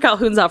Officer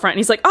Calhoun's out front and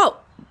he's like, oh,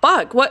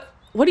 Buck, what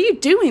are you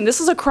doing? This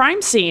is a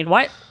crime scene.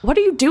 What are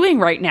you doing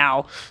right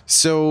now?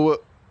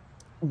 So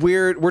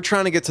we're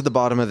trying to get to the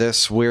bottom of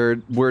this.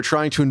 We're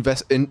trying to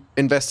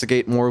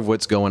investigate more of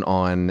what's going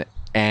on,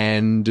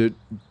 and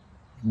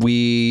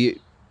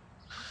we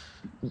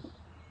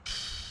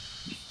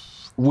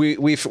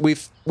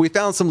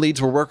found some leads.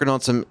 We're working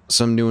on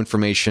some new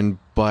information,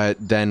 but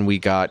then we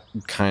got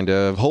kind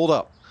of hold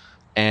up,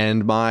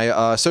 and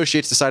my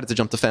associates decided to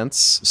jump the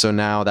fence. So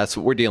now that's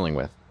what we're dealing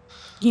with.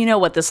 You know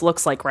what this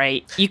looks like,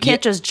 right? You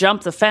can't just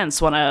jump the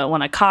fence when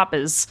a cop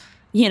is,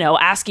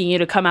 asking you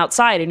to come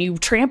outside, and you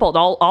trampled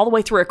all the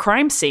way through a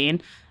crime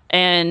scene,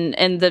 and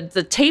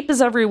the tape is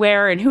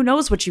everywhere, and who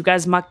knows what you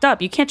guys mucked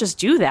up. You can't just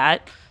do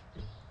that.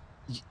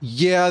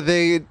 Yeah,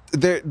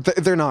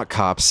 they're not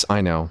cops. I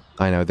know.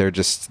 They're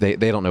just they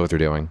don't know what they're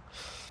doing.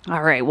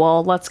 All right,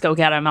 well, let's go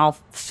get him. I'll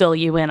fill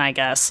you in, I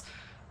guess.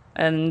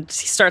 And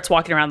he starts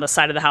walking around the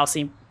side of the house.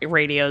 He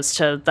radios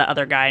to the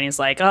other guy, and he's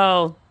like,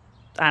 oh,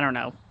 I don't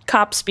know.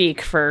 Cop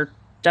speak for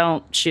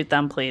don't shoot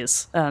them,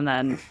 please. And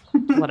then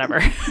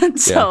whatever.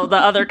 So the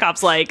other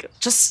cop's like,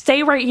 just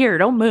stay right here.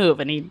 Don't move.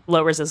 And he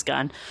lowers his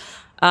gun.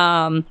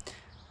 And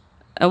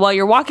while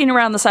you're walking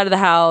around the side of the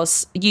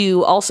house,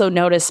 you also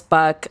notice,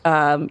 Buck,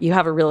 you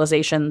have a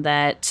realization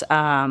that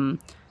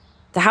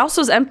the house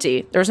was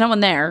empty. There was no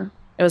one there.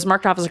 It was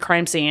marked off as a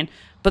crime scene,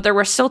 but there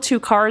were still 2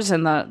 cars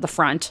in the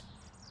front.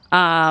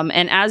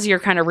 And as you're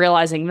kind of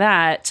realizing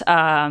that,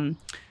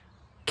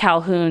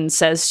 Calhoun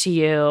says to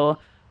you,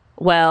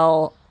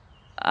 well,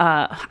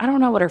 I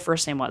don't know what her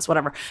first name was,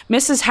 whatever.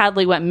 Mrs.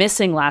 Hadley went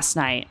missing last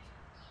night.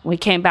 We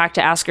came back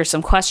to ask her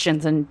some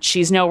questions, and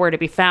she's nowhere to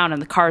be found,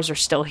 and the cars are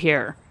still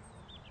here.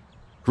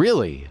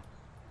 Really?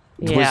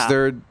 Yeah. Was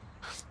there?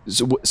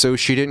 So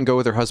she didn't go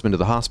with her husband to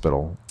the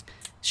hospital.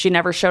 She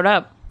never showed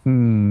up.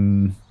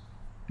 Did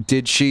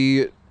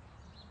she?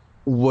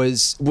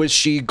 Was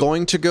she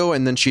going to go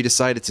and then she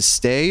decided to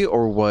stay,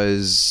 or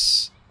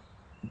was?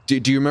 Do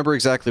you remember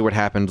exactly what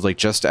happened? Like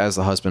just as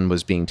the husband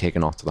was being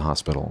taken off to the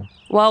hospital.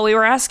 Well, we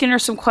were asking her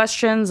some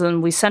questions,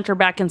 and we sent her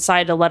back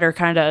inside to let her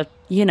kind of,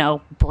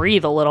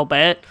 breathe a little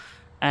bit.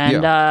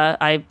 And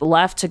I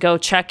left to go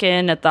check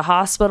in at the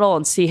hospital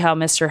and see how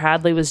Mr.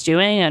 Hadley was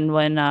doing. And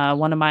when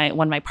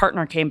when my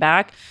partner came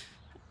back,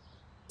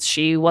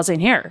 she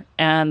wasn't here,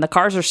 and the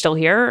cars are still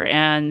here,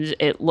 and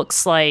it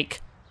looks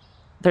like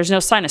there's no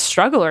sign of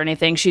struggle or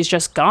anything. She's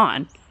just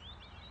gone.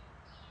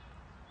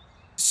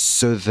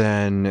 So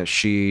then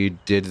she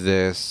did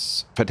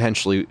this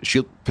potentially.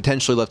 She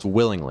potentially left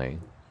willingly.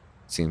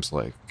 Seems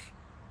like.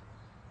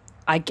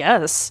 I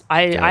guess.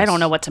 I don't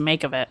know what to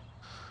make of it.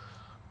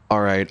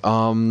 All right.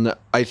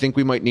 I think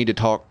we might need to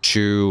talk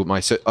to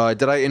my.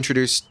 Did I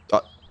introduce?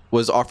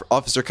 Was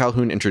Officer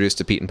Calhoun introduced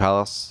to Pete and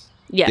Palace?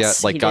 Yes. Yeah,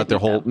 like he got did their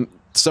meet whole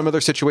some of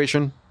their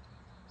situation.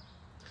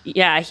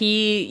 Yeah,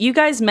 you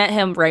guys met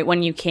him right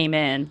when you came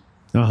in.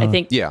 I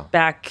think Yeah.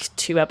 back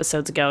 2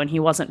 episodes ago, and he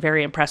wasn't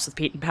very impressed with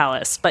Pete and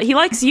Palace, but he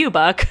likes you,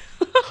 Buck.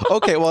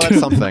 Okay, well that's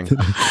something.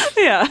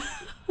 Yeah.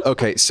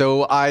 Okay,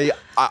 so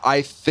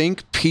I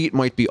think Pete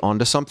might be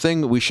onto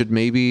something. We should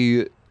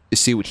maybe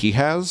see what he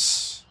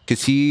has,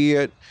 because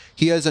he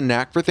has a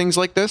knack for things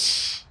like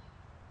this.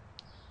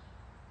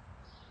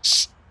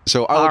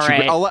 So I'll let All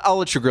you right. I'll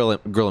let you grill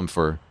him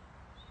for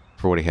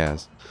what he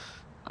has.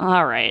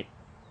 All right.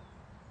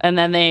 And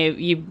then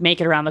you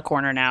make it around the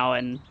corner now,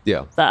 and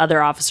Yeah. the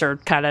other officer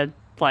kind of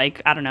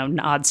like, I don't know,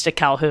 nods to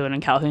Calhoun,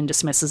 and Calhoun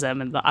dismisses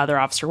him, and the other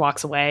officer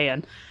walks away,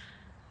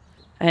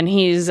 and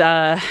he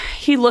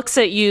looks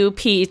at you,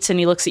 Pete, and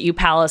he looks at you,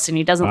 Palace, and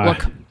he doesn't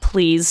look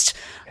pleased.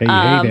 Hey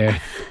there.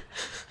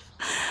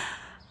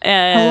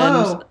 And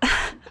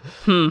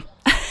Hello.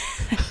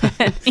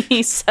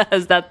 he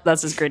says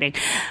that's his greeting.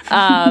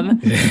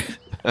 And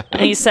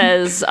he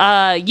says,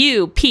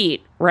 you,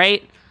 Pete,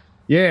 right?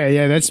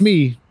 Yeah, that's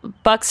me.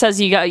 Buck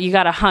says you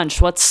got a hunch.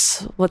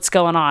 What's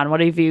going on? What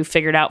have you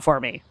figured out for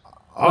me?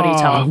 What do you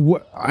tell him?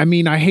 I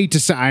mean, I hate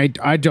to say,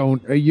 I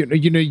don't.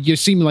 You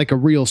seem like a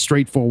real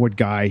straightforward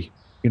guy,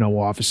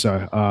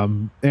 officer.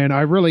 And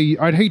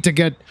I'd hate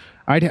to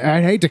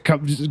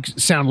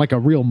sound like a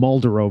real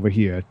Mulder over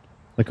here,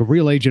 like a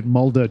real Agent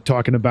Mulder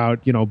talking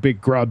about big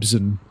grubs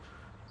and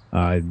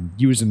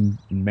using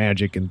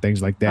magic and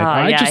things like that.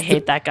 I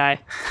hate that guy.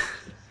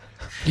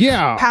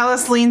 Yeah.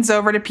 Palace leans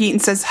over to Pete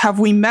and says, have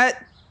we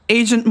met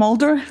Agent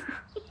Mulder?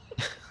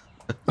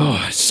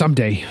 Oh,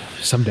 someday,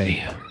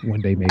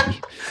 one day maybe.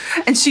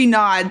 And she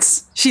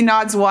nods. She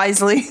nods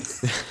wisely.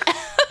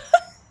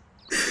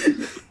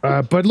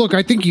 But look,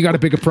 I think you got a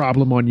bigger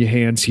problem on your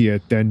hands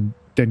here than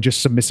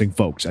just some missing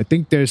folks. I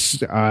think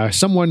there's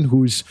someone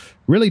who's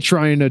really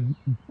trying to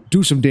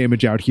do some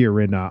damage out here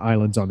in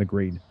Islands on the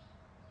Green.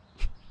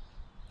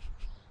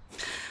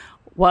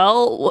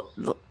 Well,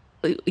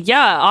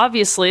 yeah,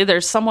 obviously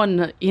there's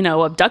someone,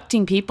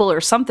 abducting people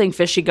or something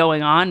fishy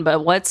going on,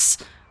 but that's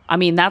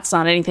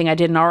not anything I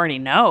didn't already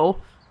know.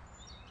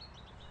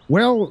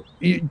 Well,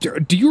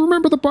 do you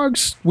remember the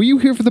bugs? Were you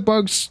here for the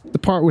bugs? The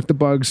part with the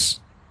bugs,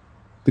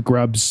 the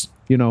grubs,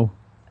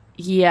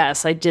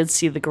 Yes, I did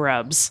see the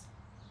grubs.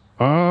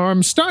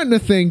 I'm starting to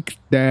think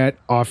that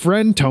our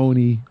friend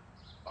Tony,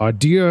 our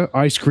dear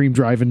ice cream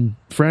driving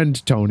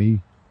friend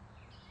Tony,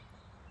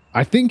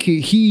 I think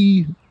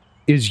he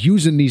is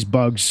using these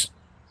bugs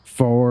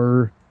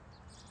for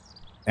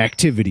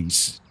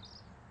activities.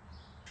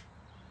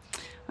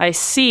 I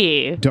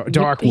see.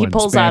 Dark he ones.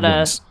 pulls bad out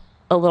ones.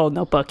 a little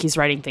notebook. He's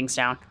writing things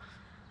down.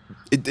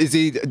 Is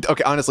he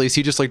okay? Honestly, is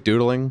he just like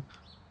doodling?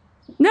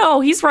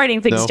 No, he's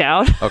writing things No?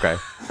 down. Okay.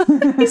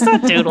 He's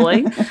not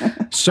doodling.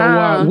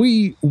 So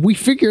we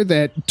figure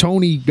that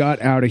Tony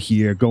got out of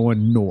here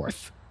going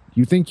north.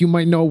 You think you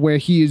might know where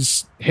he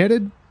is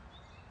headed?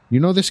 You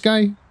know this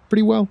guy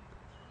pretty well?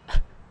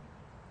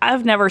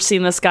 I've never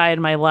seen this guy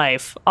in my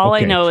life. All I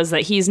Okay. know is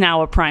that he's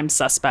now a prime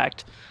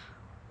suspect.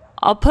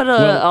 I'll put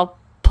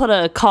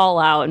a call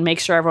out and make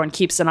sure everyone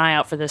keeps an eye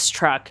out for this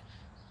truck.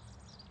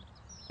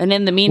 And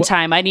in the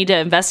meantime, I need to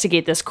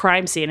investigate this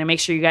crime scene and make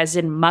sure you guys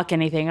didn't muck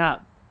anything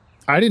up.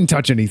 I didn't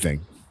touch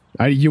anything.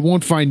 You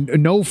won't find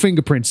no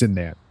fingerprints in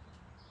there.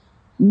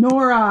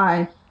 Nor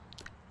I.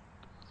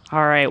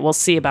 All right, we'll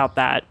see about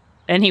that.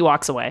 And he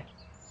walks away.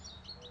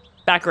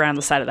 Back around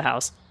the side of the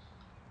house.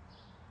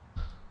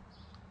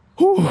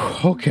 Whew,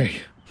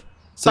 okay.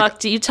 Buck,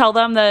 do you tell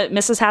them that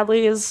Mrs.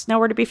 Hadley is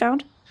nowhere to be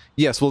found?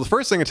 Yes. Well, the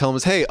first thing I tell him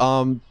is, hey,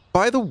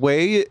 by the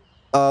way,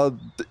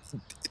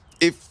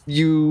 if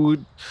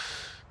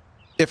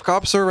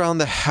cops are around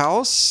the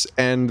house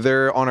and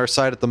they're on our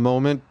side at the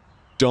moment,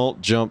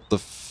 don't jump the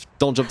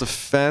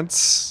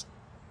fence.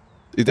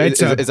 Is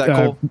that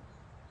cool?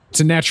 It's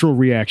a natural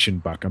reaction,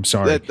 Buck. I'm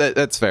sorry.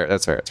 That's fair.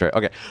 That's fair.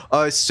 Okay.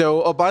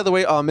 So, by the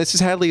way,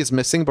 Mrs. Hadley is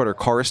missing, but her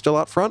car is still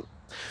out front.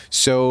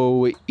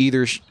 So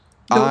either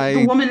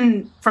The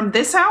woman from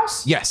this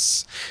house?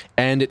 yes,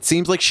 and it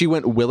seems like she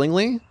went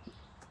willingly.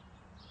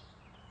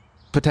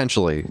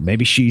 Potentially.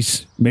 Maybe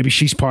she's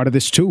part of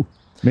this too.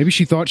 Maybe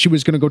she thought she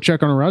was going to go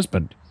check on her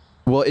husband.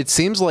 Well, it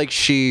seems like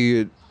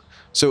she.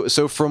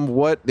 So from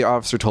what the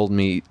officer told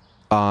me,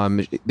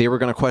 they were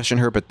going to question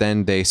her, but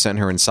then they sent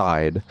her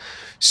inside.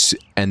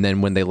 And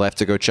then when they left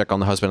to go check on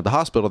the husband at the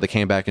hospital, they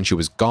came back and she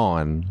was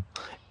gone.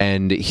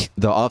 And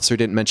the officer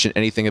didn't mention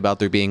anything about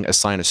there being a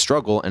sign of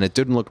struggle, and it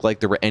didn't look like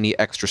there were any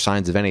extra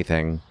signs of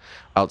anything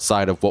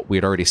outside of what we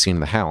had already seen in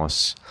the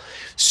house.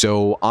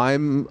 So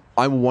I'm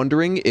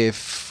wondering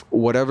if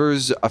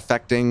whatever's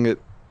affecting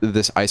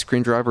this ice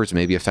cream driver is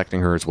maybe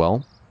affecting her as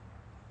well.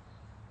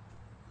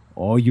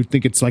 Oh, you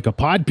think it's like a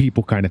pod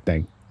people kind of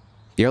thing?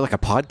 Yeah, like a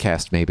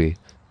podcast, maybe.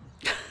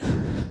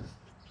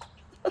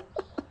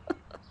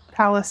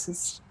 Palace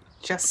is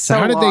just So so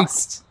how did they-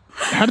 lost.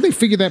 How did they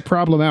figure that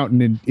problem out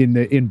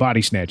in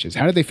Body Snatchers?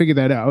 How did they figure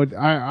that out?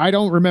 I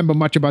don't remember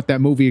much about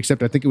that movie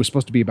except I think it was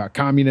supposed to be about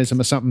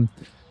communism or something.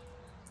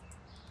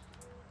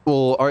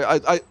 Well,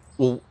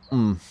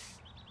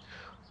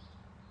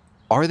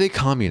 are they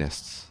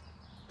communists?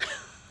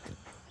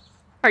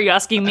 Are you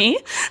asking me?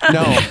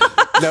 No.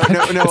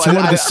 It's one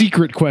of the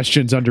secret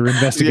questions under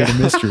investigative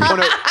mystery. Oh,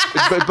 no.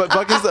 But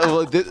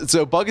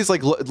Bug is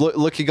like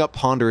looking up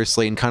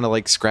ponderously and kind of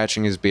like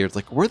scratching his beard,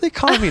 like, were they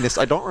communists?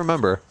 I don't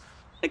remember.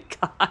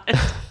 God.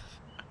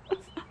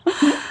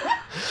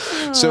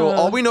 So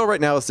all we know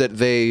right now is that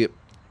the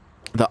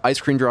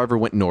ice cream driver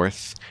went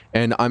north,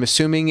 and I'm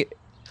assuming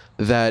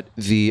that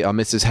the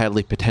Mrs.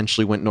 Hadley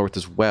potentially went north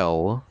as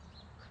well.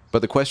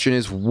 But the question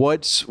is,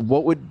 what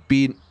would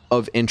be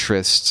of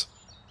interest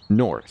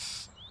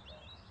north?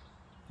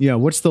 Yeah,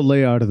 what's the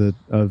layout of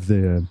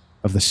the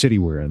city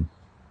we're in?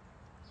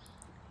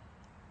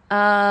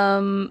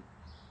 Go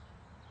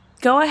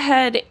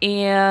ahead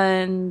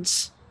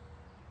and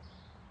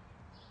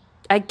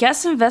I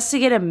guess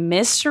investigate a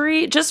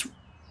mystery. Just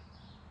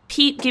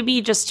Pete, give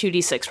me just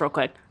 2d6 real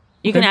quick.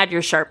 You can add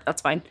your sharp.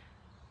 That's fine.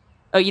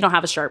 Oh, you don't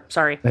have a sharp.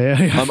 Sorry.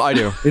 I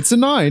do. It's a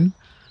 9.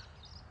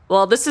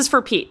 Well, this is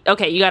for Pete.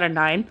 Okay, you got a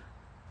 9.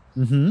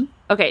 Mm-hmm.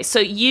 Okay, so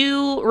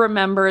you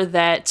remember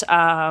that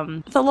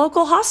the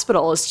local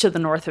hospital is to the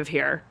north of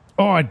here.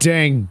 Oh,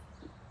 dang.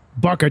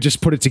 Buck, I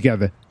just put it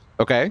together.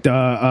 Okay.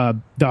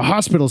 The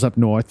hospital's up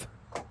north.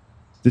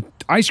 The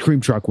ice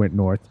cream truck went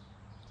north.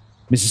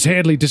 Mrs.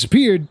 Hadley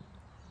disappeared.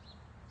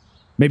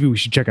 Maybe we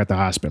should check out the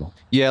hospital.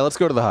 Yeah, let's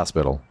go to the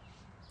hospital.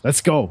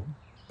 Let's go.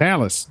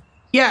 Palace,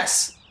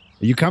 Yes.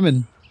 are you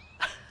coming?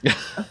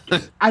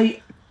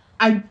 I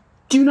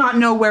do not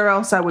know where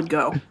else I would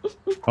go.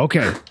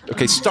 Okay.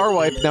 Okay, star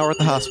wipe. Now we're at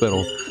the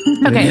hospital.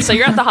 Okay, so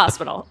you're at the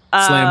hospital.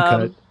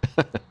 Slam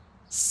cut.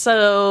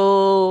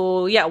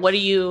 So, yeah, what do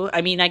you,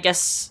 I mean, I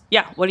guess,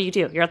 yeah, what do you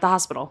do? You're at the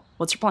hospital.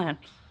 What's your plan?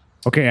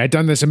 Okay, I've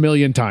done this a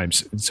million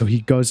times. And so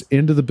he goes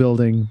into the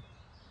building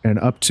and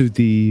up to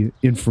the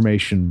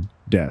information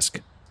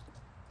desk.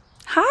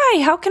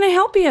 Hi, how can I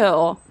help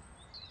you?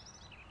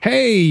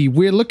 Hey,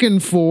 we're looking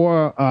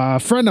for a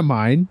friend of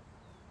mine.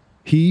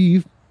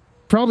 He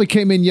probably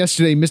came in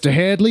yesterday, Mr.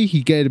 Hadley.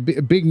 He got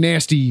a big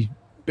nasty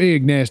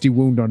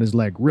wound on his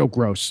leg. Real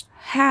gross.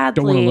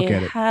 Hadley. Don't wanna look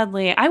at it.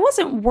 Hadley. I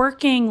wasn't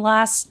working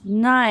last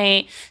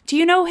night. Do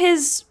you know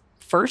his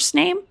first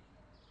name?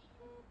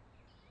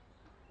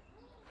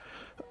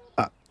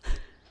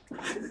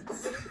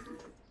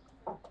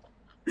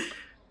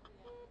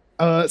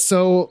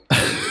 So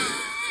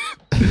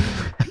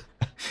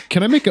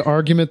can I make an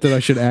argument that I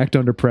should act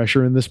under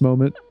pressure in this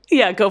moment?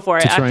 Yeah, go for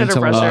it. To Act try and under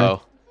tell him pressure.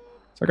 Uh-oh.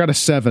 So I got a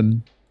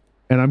 7,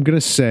 and I'm gonna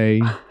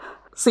say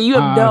So you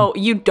have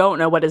you don't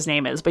know what his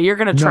name is, but you're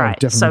gonna No, try.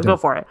 definitely So go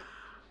don't. for it.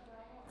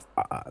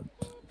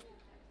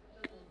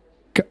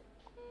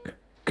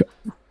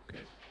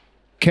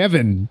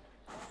 Kevin.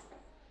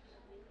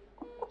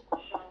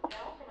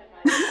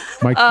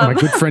 My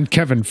good friend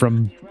Kevin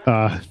from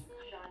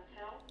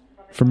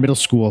middle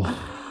school.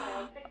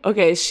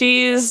 Okay,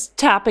 she's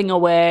tapping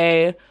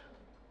away.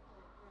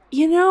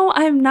 You know,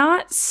 I'm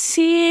not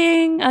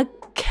seeing a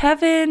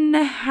Kevin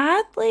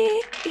Hadley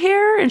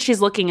here, and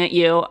she's looking at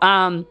you.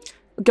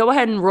 Go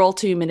ahead and roll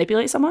to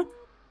manipulate someone.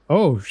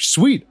 Oh,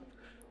 sweet.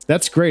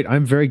 That's great.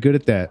 I'm very good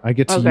at that. I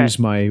get to Okay. use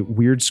my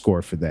weird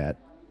score for that.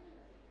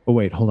 Oh,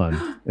 wait, hold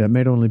on. That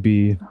might only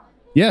be...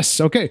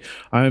 Yes, okay.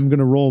 I'm going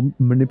to roll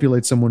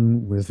manipulate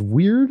someone with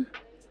weird.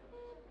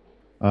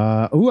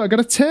 I got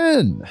a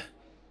 10.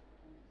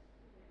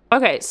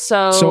 Okay,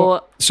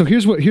 so So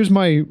here's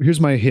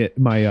my hit,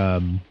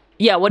 my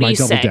yeah, what do my you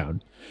double say?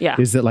 down. Yeah.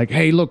 Is that like,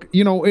 hey, look,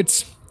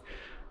 it's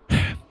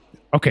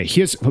okay,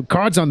 here's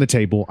cards on the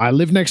table. I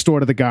live next door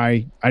to the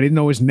guy. I didn't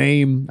know his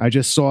name. I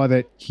just saw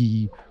that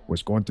he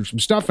was going through some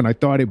stuff, and I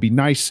thought it'd be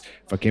nice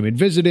if I came and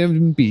visit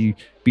him, be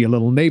a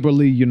little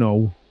neighborly,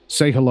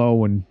 say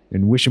hello and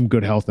wish him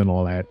good health and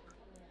all that.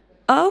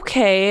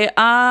 Okay.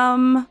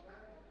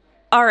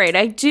 All right.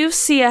 I do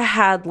see a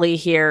Hadley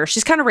here.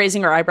 She's kind of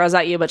raising her eyebrows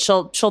at you, but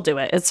she'll do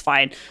it. It's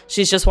fine.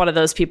 She's just one of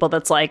those people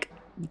that's like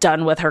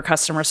done with her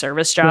customer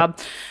service job.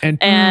 And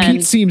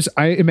Pete seems,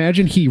 I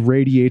imagine he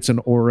radiates an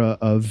aura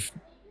of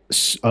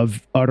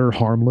utter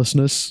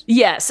harmlessness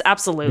Yes,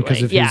 absolutely.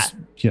 because of yeah.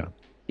 his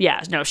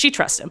Yeah, no, she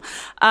trusts him.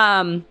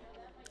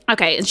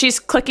 Okay, and she's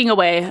clicking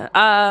away.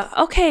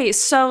 Okay,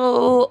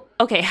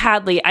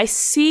 Hadley, I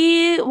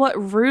see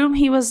what room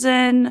he was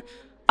in.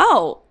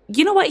 Oh,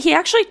 you know what? He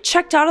actually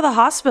checked out of the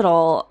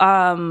hospital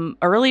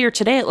earlier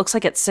today. It looks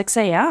like at 6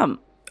 a.m.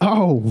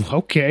 Oh,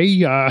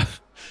 okay.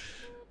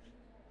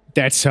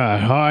 That's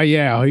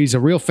yeah, he's a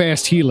real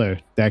fast healer,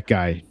 that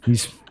guy.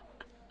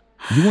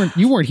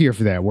 You weren't here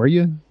for that, were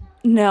you?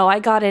 No, I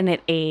got in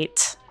at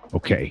 8.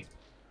 Okay.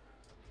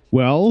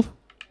 Well,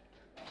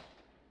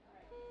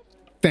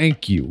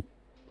 thank you.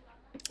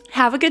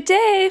 Have a good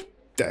day.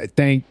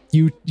 Thank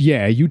you.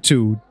 Yeah, you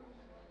too.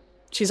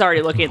 She's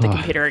already looking at the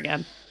computer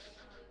again.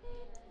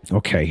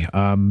 Okay.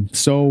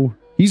 So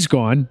he's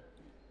gone.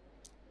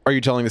 Are you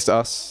telling this to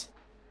us?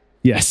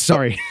 Yes,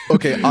 sorry.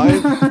 Okay,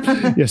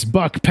 Yes,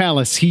 Buck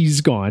Palace,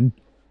 he's gone.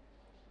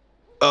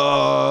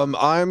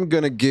 I'm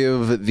gonna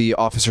give the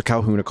Officer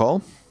Calhoun a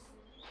call.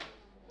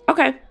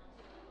 Okay.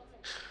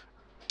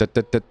 Da.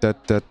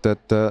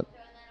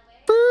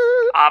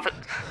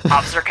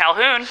 Officer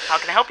Calhoun, how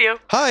can I help you?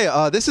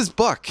 Hi, this is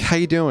Buck. How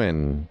you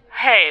doing?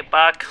 Hey,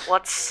 Buck,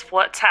 what's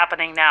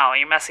happening now? Are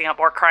you messing up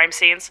more crime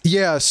scenes?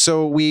 Yeah,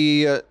 so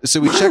we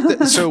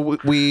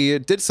checked. We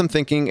did some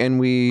thinking,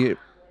 and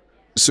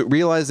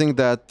realizing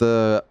that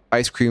the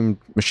ice cream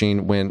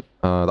machine went,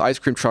 the ice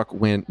cream truck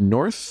went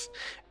north.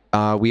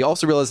 We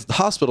also realized that the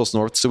hospital's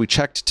north, so we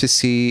checked to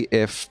see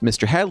if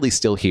Mr. Hadley's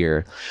still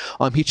here.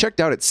 He checked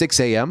out at 6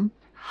 a.m.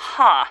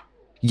 Huh.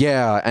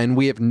 Yeah, and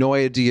we have no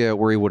idea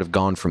where he would have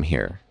gone from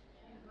here.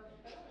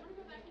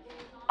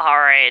 All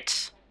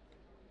right.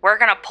 We're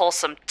going to pull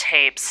some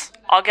tapes.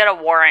 I'll get a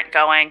warrant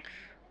going.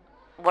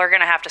 We're going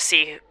to have to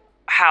see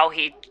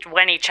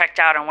when he checked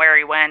out and where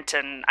he went,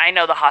 and I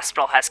know the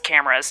hospital has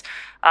cameras.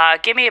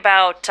 Give me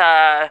about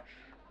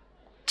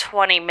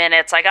 20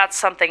 minutes. I got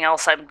something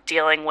else I'm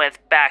dealing with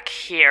back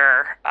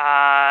here.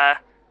 Yeah,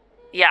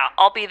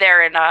 I'll be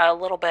there in a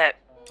little bit.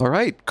 All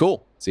right,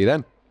 cool. See you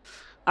then.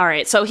 All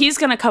right, so he's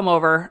going to come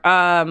over.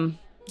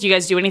 Do you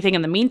guys do anything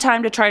in the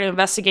meantime to try to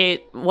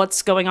investigate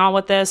what's going on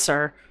with this,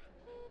 or?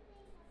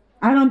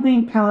 I don't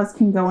think Palace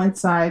can go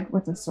inside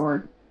with a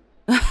sword.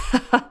 So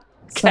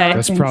I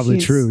That's think probably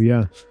she's true,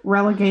 yeah.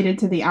 Relegated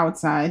to the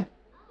outside.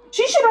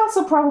 She should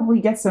also probably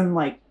get some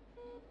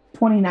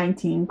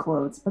 2019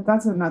 clothes, but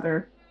that's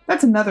another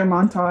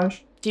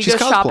montage. Do you She's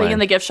go shopping cosplaying. in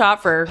the gift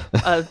shop for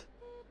a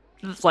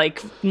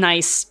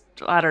nice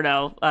I don't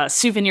know, a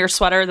souvenir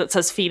sweater that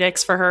says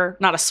Phoenix for her.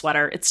 Not a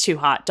sweater. It's too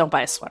hot. Don't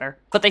buy a sweater.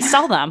 But they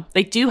sell them.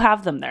 They do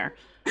have them there.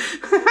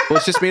 Well,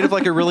 it's just made of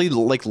like a really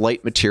like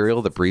light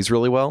material that breathes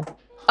really well.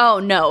 Oh,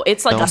 no.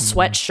 It's like a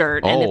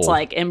sweatshirt and it's Oh.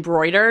 like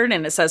embroidered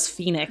and it says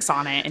Phoenix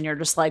on it. And you're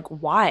just like,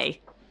 why?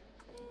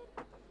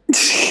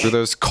 For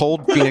those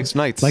cold Phoenix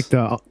nights. Like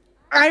the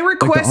I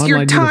request your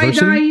online university?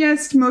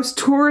 tie-dyest, most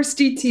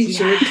touristy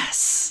t-shirt.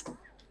 Yes.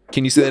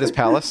 Can you say that as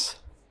Palace?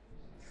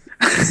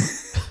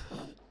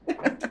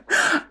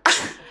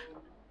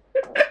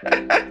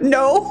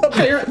 No,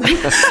 apparently.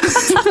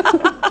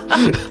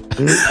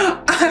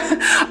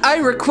 I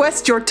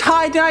request your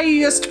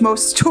tie-dyest,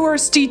 most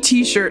touristy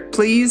t-shirt,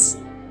 please.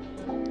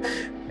 There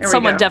we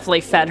Someone go.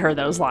 definitely fed her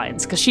those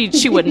lines because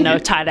she wouldn't know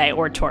tie-dye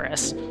or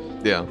tourist.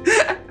 Yeah.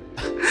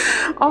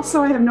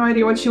 Also, I have no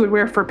idea what she would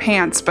wear for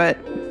pants, but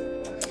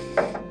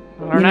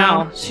I don't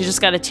know. She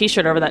just got a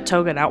t-shirt over that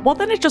toga now. Well,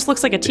 then it just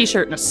looks like a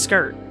t-shirt and a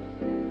skirt.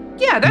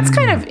 yeah, that's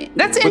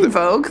that's in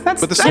vogue.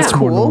 That's with the that's socks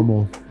more cool.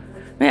 normal.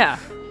 Yeah.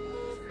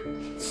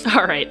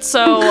 All right.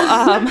 So,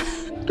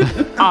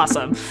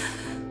 awesome.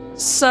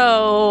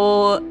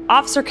 So,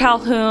 Officer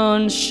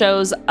Calhoun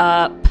shows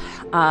up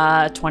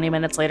 20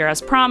 minutes later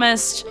as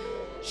promised.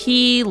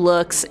 He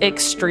looks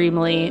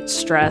extremely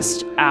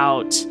stressed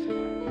out.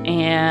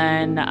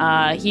 And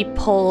he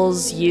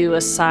pulls you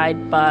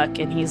aside, Buck,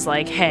 and he's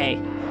like,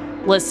 hey,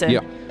 listen,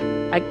 Yeah.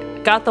 I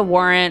got the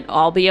warrant.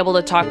 I'll be able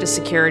to talk to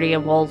security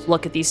and we'll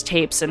look at these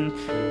tapes. And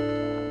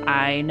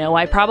I know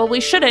I probably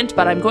shouldn't,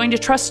 but I'm going to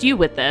trust you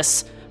with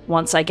this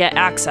once I get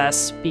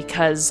access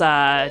because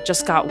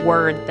just got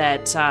word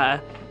that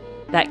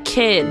that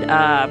kid,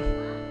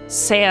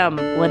 Sam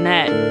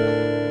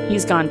Lynette,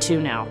 he's gone too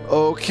now.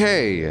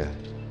 Okay.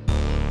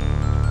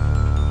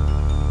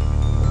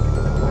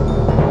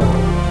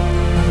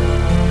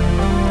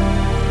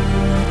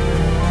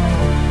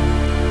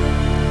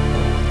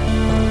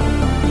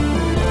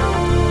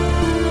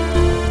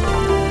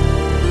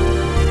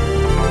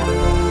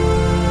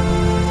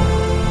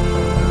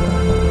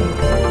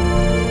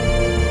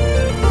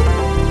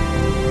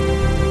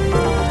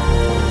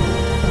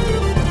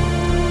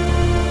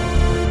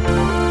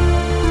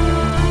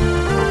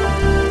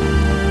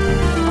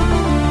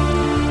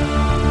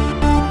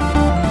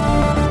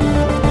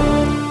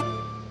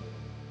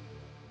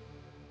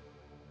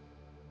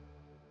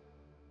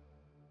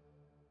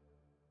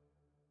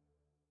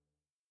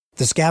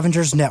 The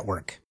Scavengers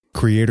Network.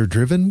 Creator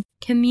driven.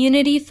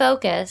 Community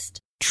focused.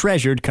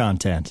 Treasured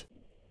content.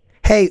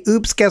 Hey,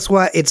 oops, guess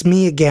what? It's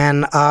me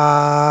again.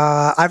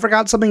 I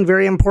forgot something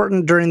very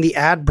important during the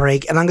ad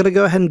break, and I'm going to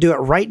go ahead and do it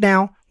right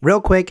now,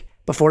 real quick,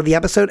 before the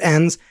episode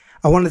ends.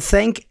 I want to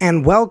thank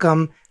and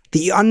welcome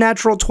the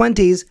Unnatural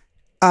 20s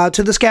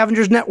to the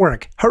Scavengers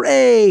Network.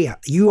 Hooray!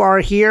 You are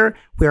here.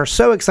 We are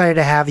so excited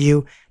to have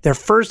you. Their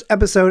first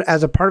episode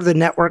as a part of the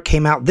network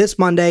came out this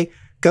Monday.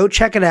 Go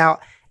check it out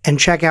and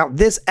check out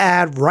this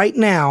ad right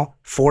now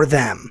for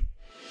them.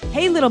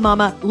 Hey, little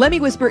mama, let me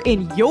whisper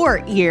in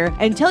your ear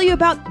and tell you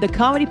about the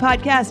comedy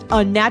podcast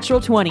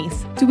Unnatural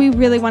 20s. Do we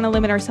really want to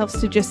limit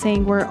ourselves to just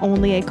saying we're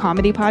only a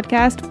comedy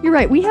podcast? You're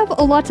right, we have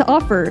a lot to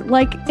offer,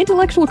 like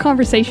intellectual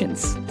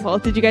conversations. Well,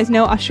 did you guys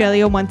know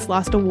Australia once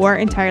lost a war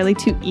entirely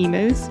to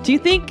emus? Do you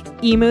think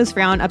emus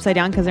frown upside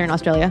down because they're in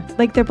Australia?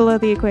 Like they're below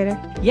the equator?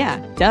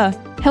 Yeah, duh.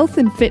 Health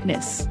and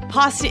fitness.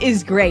 Pasta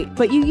is great,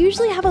 but you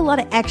usually have a lot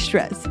of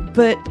extras.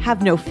 But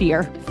have no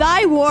fear.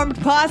 Thigh warmed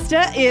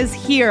pasta is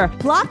here.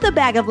 Plop the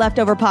bag of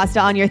leftover pasta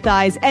on your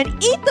thighs and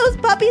eat those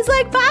puppies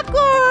like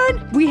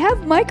popcorn. We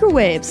have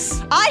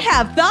microwaves. I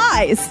have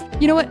thighs.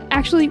 You know what?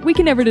 Actually, we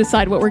can never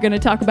decide what we're going to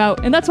talk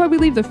about, and that's why we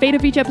leave the fate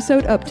of each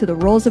episode up to the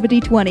rolls of a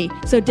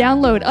d20. So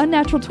download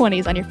Unnatural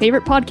 20s on your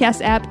favorite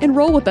podcast app and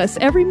roll with us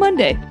every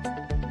Monday.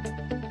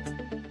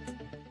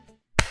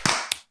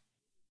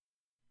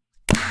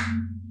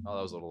 Oh,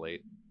 that was a little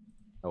late.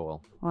 Oh,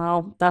 well.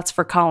 Well, that's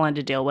for Colin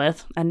to deal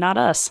with and not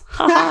us.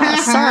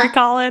 Sorry,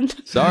 Colin.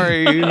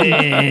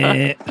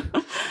 Sorry.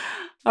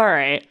 All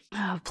right.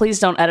 Oh, please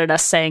don't edit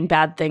us saying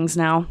bad things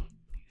now.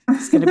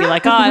 It's going to be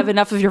like, I have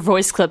enough of your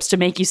voice clips to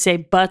make you say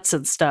butts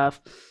and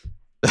stuff.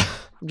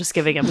 I'm just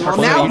giving him Well,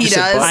 perfect. now You he just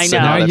said does. butts, I so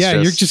know. now that's Yeah,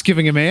 you're just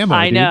giving him ammo.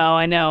 I dude.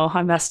 know.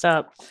 I messed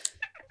up.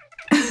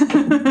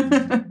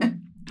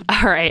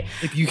 All right.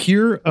 If you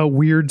hear a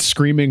weird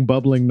screaming,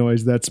 bubbling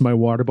noise, that's my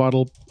water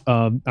bottle.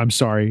 I'm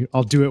sorry.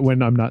 I'll do it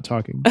when I'm not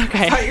talking.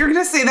 Okay. You're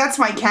gonna say that's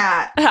my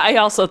cat. I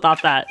also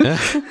thought that.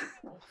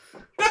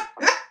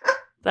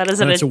 That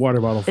is an That's a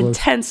water bottle float.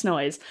 intense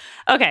noise.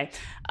 Okay.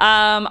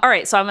 All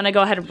right. So I'm going to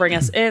go ahead and bring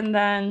us in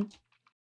then.